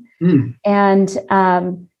Coalition. And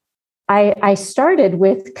I started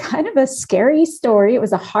with kind of a scary story. It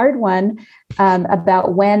was a hard one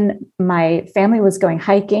about when my family was going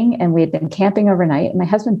hiking and we had been camping overnight. And my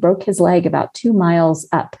husband broke his leg about 2 miles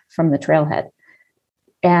up from the trailhead.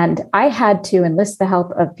 And I had to enlist the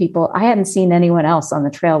help of people. I hadn't seen anyone else on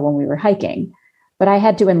the trail when we were hiking, but I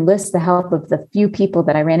had to enlist the help of the few people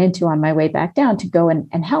that I ran into on my way back down to go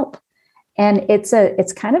and help. And it's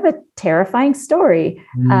kind of a terrifying story,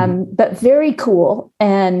 but very cool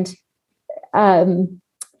and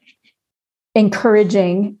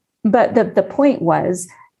encouraging. But the point was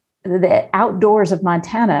the outdoors of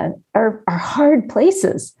Montana are hard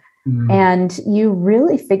places. And you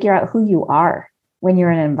really figure out who you are when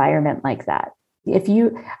you're in an environment like that. If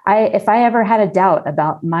I ever had a doubt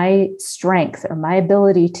about my strength or my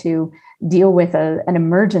ability to deal with an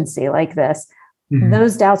emergency like this,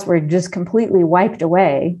 those doubts were just completely wiped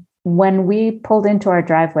away when we pulled into our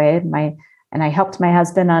driveway. And I helped my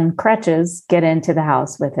husband on crutches get into the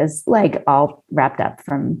house with his leg all wrapped up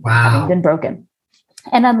from having been broken,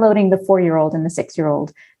 and unloading the 4-year-old and the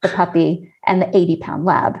 6-year-old, the puppy, and the 80-pound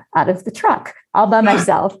lab out of the truck all by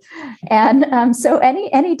myself. And so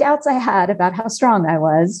any doubts I had about how strong I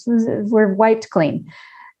was were wiped clean.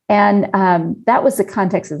 And that was the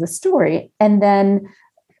context of the story. And then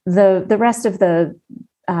the rest of the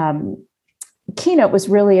keynote was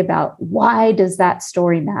really about, why does that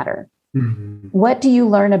story matter? What do you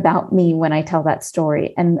learn about me when I tell that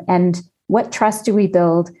story? And what trust do we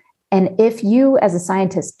build? And if you, as a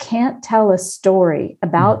scientist, can't tell a story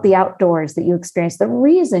about the outdoors that you experience, the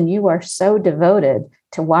reason you are so devoted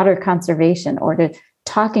to water conservation or to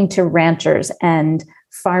talking to ranchers and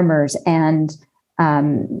farmers and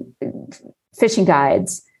fishing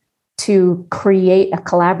guides to create a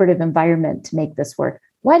collaborative environment to make this work,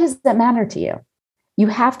 why does that matter to you? You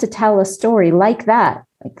have to tell a story like that,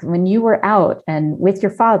 like when you were out and with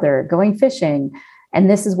your father going fishing, and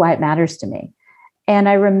this is why it matters to me. And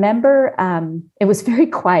I remember it was very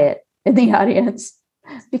quiet in the audience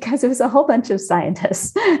because it was a whole bunch of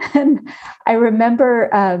scientists. And I remember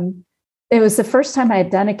it was the first time I had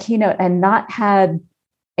done a keynote and not had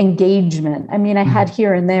engagement. I mean, I had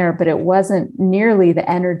here and there, but it wasn't nearly the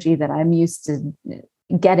energy that I'm used to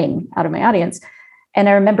getting out of my audience. And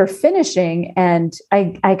I remember finishing and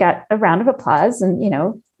I got a round of applause.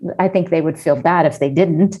 And, I think they would feel bad if they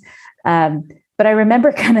didn't. But I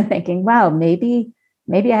remember kind of thinking, wow, maybe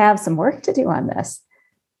I have some work to do on this.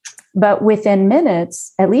 But within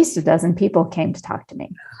minutes, at least a dozen people came to talk to me.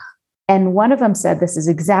 And one of them said, this is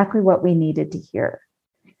exactly what we needed to hear.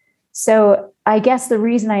 So I guess the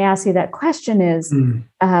reason I ask you that question is,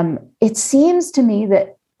 it seems to me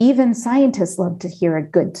that even scientists love to hear a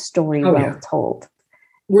good story told.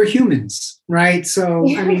 We're humans, right? So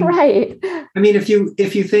I mean, right. I mean, if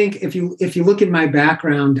you look at my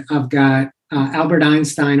background, I've got Albert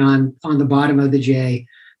Einstein on the bottom of the J,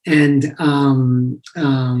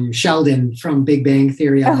 Sheldon from Big Bang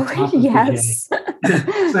Theory. Oh, yes.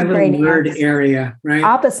 It's my little nerd area, right?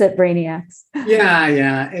 Opposite brainiacs.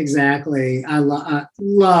 Yeah, exactly. I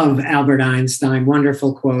love Albert Einstein.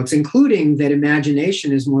 Wonderful quotes, including that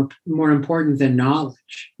imagination is more important than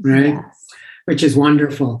knowledge, right? Yes. Which is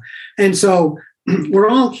wonderful. And so we're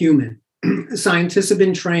all human. Scientists have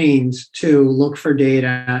been trained to look for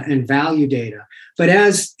data and value data. But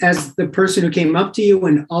as the person who came up to you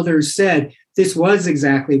and others said, this was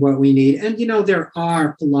exactly what we need. And, there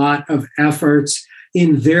are a lot of efforts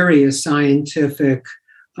in various scientific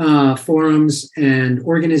forums and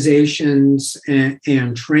organizations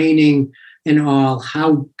and training and all.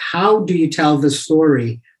 How do you tell the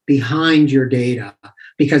story behind your data?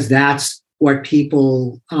 Because that's what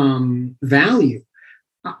people value.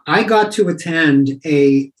 I got to attend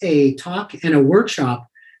a talk and a workshop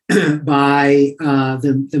by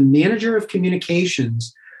the manager of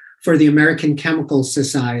communications for the American Chemical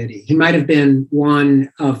Society. He might have been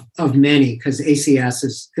one of many because ACS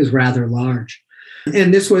is rather large.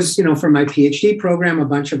 And this was, for my PhD program, a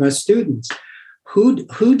bunch of us students.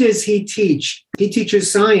 Who does he teach? He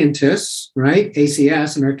teaches scientists, right?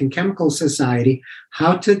 ACS, American Chemical Society,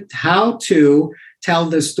 how to tell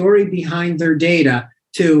the story behind their data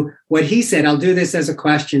to what he said. I'll do this as a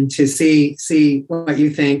question to see what you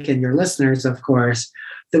think, and your listeners, of course.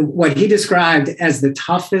 What he described as the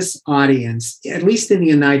toughest audience, at least in the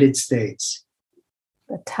United States.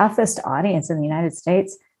 The toughest audience in the United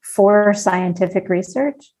States for scientific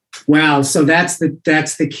research? Wow. So that's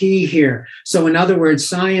the key here. So in other words,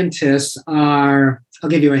 scientists are, I'll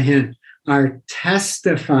give you a hint, are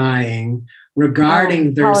testifying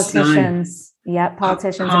regarding their science. Yeah,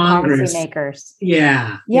 politicians and policymakers.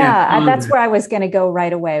 Yeah, that's where I was going to go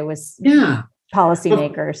right away, was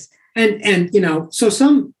policymakers. And so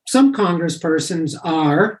some congresspersons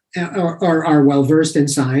are well versed in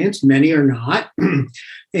science. Many are not,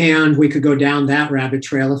 and we could go down that rabbit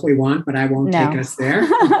trail if we want, but I won't take us there.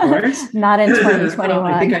 Of course, not in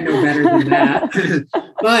 2021. I think I know better than that.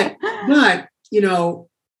 but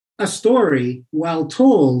a story well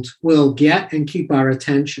told will get and keep our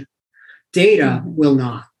attention. Data will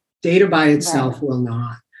not. Data by itself will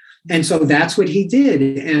not. And so that's what he did.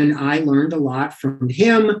 And I learned a lot from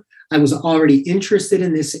him. I was already interested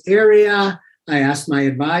in this area. I asked my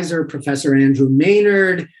advisor, Professor Andrew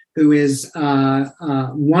Maynard, who is a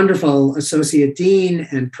wonderful associate dean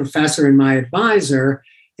and professor and my advisor,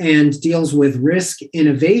 and deals with risk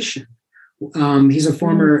innovation. He's a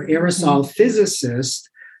former aerosol physicist,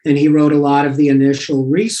 and he wrote a lot of the initial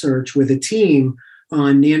research with a team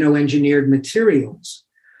on nano-engineered materials.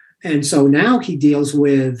 And so now he deals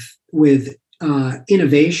with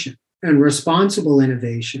innovation and responsible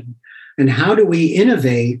innovation. And how do we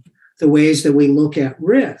innovate the ways that we look at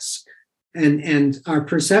risk and our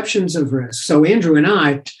perceptions of risk? So Andrew and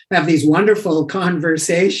I have these wonderful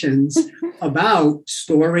conversations about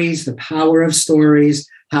stories, the power of stories,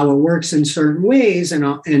 how it works in certain ways, and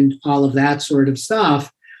all of that sort of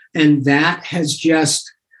stuff. And that has just,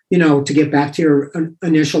 to get back to your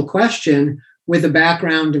initial question, with the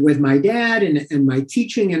background with my dad and my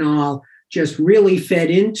teaching and all, just really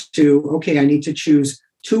fed into, okay, I need to choose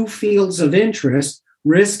two fields of interest.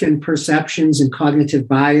 Risk and perceptions and cognitive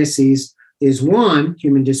biases is one,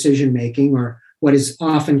 human decision-making, or what is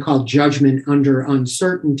often called judgment under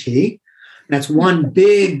uncertainty. That's one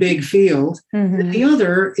big field. And the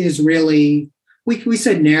other is really, we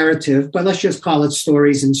said narrative, but let's just call it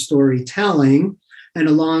stories and storytelling. And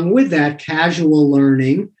along with that, casual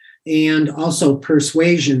learning and also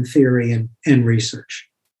persuasion theory and research.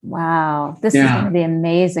 Wow. This is going to be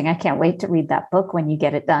amazing. I can't wait to read that book when you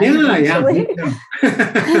get it done.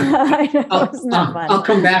 I'll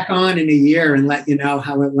come back on in a year and let you know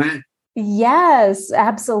how it went. Yes,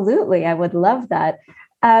 absolutely. I would love that.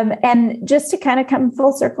 And just to kind of come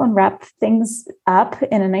full circle and wrap things up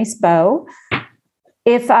in a nice bow,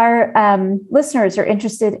 if our listeners are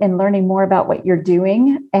interested in learning more about what you're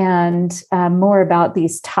doing and more about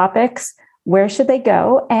these topics, where should they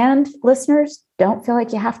go? And listeners, don't feel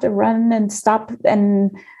like you have to run and stop and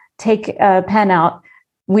take a pen out.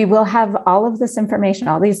 We will have all of this information,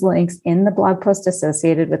 all these links in the blog post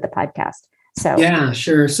associated with the podcast. So yeah,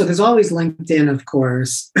 sure. So there's always LinkedIn, of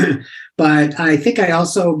course, but I think I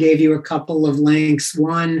also gave you a couple of links.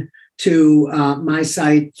 One to my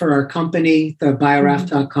site for our company, the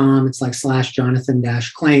bioraf.com. It's like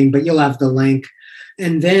 /Jonathan-Klain, but you'll have the link.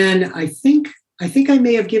 And then I think I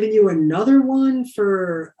may have given you another one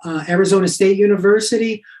for Arizona State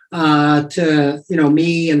University. to,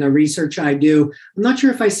 me and the research I do. I'm not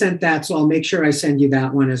sure if I sent that, so I'll make sure I send you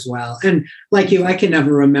that one as well. And like you, I can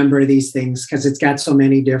never remember these things because it's got so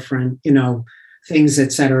many different, things,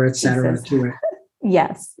 et cetera, to it.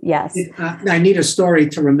 Yes. I need a story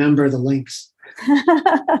to remember the links.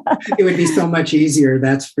 It would be so much easier,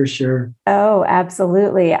 that's for sure. Oh,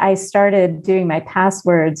 absolutely. I started doing my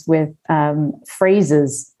passwords with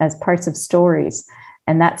phrases as parts of stories.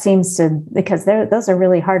 And that seems to, because those are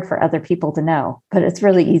really hard for other people to know, but it's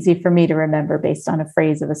really easy for me to remember based on a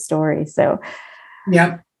phrase of a story. So,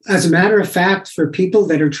 yeah. As a matter of fact, for people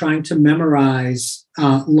that are trying to memorize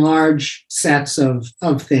large sets of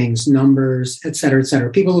things, numbers, et cetera,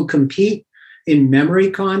 people who compete in memory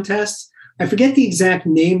contests, I forget the exact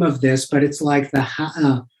name of this, but it's like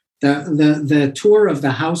the tour of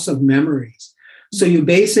the House of Memories. So you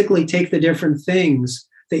basically take the different things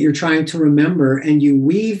that you're trying to remember and you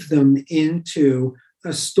weave them into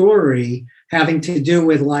a story having to do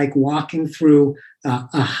with like walking through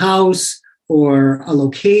a house or a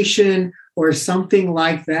location or something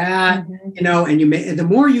like that, and the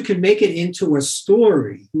more you can make it into a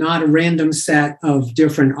story, not a random set of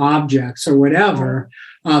different objects or whatever,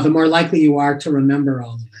 the more likely you are to remember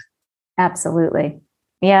all of it. Absolutely.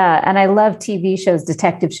 Yeah. And I love TV shows,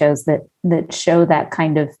 detective shows that show that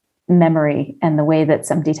kind of memory and the way that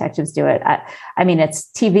some detectives do it. I mean, it's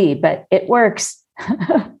TV, but it works.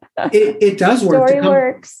 It does work. Story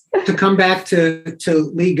works. To come back to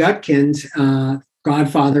Lee Gutkind,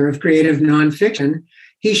 godfather of creative nonfiction,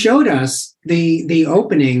 he showed us the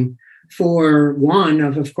opening for one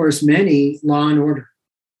of course, many Law and Order,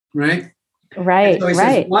 right? Right, so he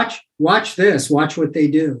says, watch this, watch what they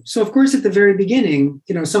do. So, of course, at the very beginning,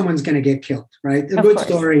 someone's going to get killed, right? A good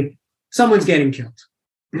story, someone's getting killed,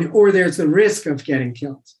 or there's the risk of getting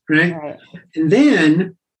killed, right? And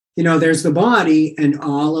then, there's the body and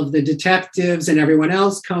all of the detectives and everyone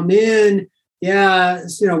else come in. Yeah,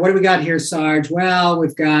 what do we got here, Sarge? Well,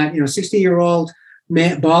 we've got, 60-year-old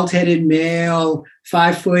bald-headed male,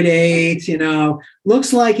 5'8",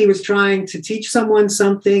 looks like he was trying to teach someone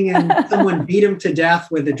something and someone beat him to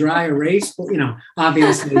death with a dry erase,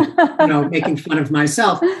 obviously, making fun of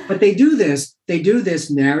myself. But they do this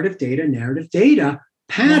narrative data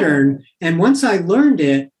pattern. And once I learned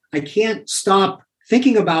it, I can't stop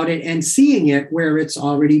thinking about it and seeing it where it's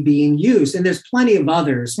already being used. And there's plenty of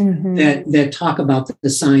others that talk about the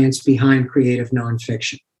science behind creative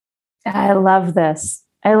nonfiction. I love this.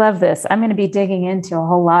 I'm going to be digging into a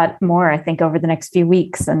whole lot more, I think, over the next few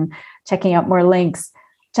weeks and checking out more links.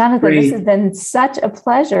 Jonathan, Great. This has been such a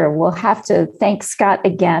pleasure. We'll have to thank Scott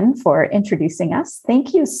again for introducing us.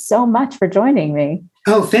 Thank you so much for joining me.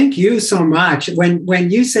 Oh, thank you so much. When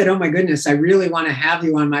you said, oh my goodness, I really want to have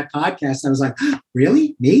you on my podcast, I was like,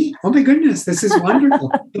 really? Me? Oh my goodness, this is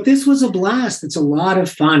wonderful. But this was a blast. It's a lot of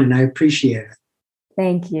fun and I appreciate it.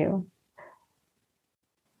 Thank you.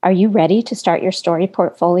 Are you ready to start your story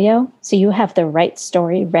portfolio so you have the right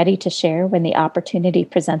story ready to share when the opportunity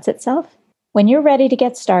presents itself? When you're ready to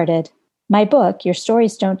get started, my book, Your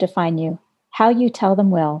Stories Don't Define You, How You Tell Them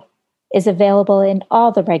Will, is available in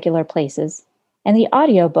all the regular places, and the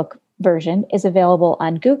audiobook version is available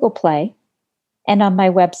on Google Play and on my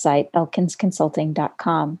website,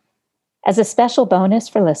 elkinsconsulting.com. As a special bonus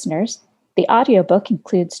for listeners, the audiobook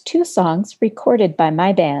includes 2 songs recorded by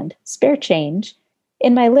my band, Spare Change,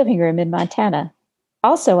 in my living room in Montana.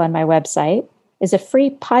 Also on my website is a free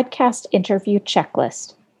podcast interview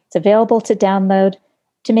checklist. It's available to download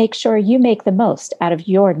to make sure you make the most out of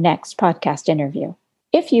your next podcast interview.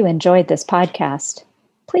 If you enjoyed this podcast,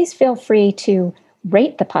 please feel free to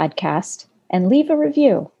rate the podcast and leave a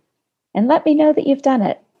review. And let me know that you've done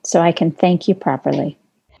it so I can thank you properly.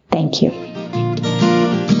 Thank you.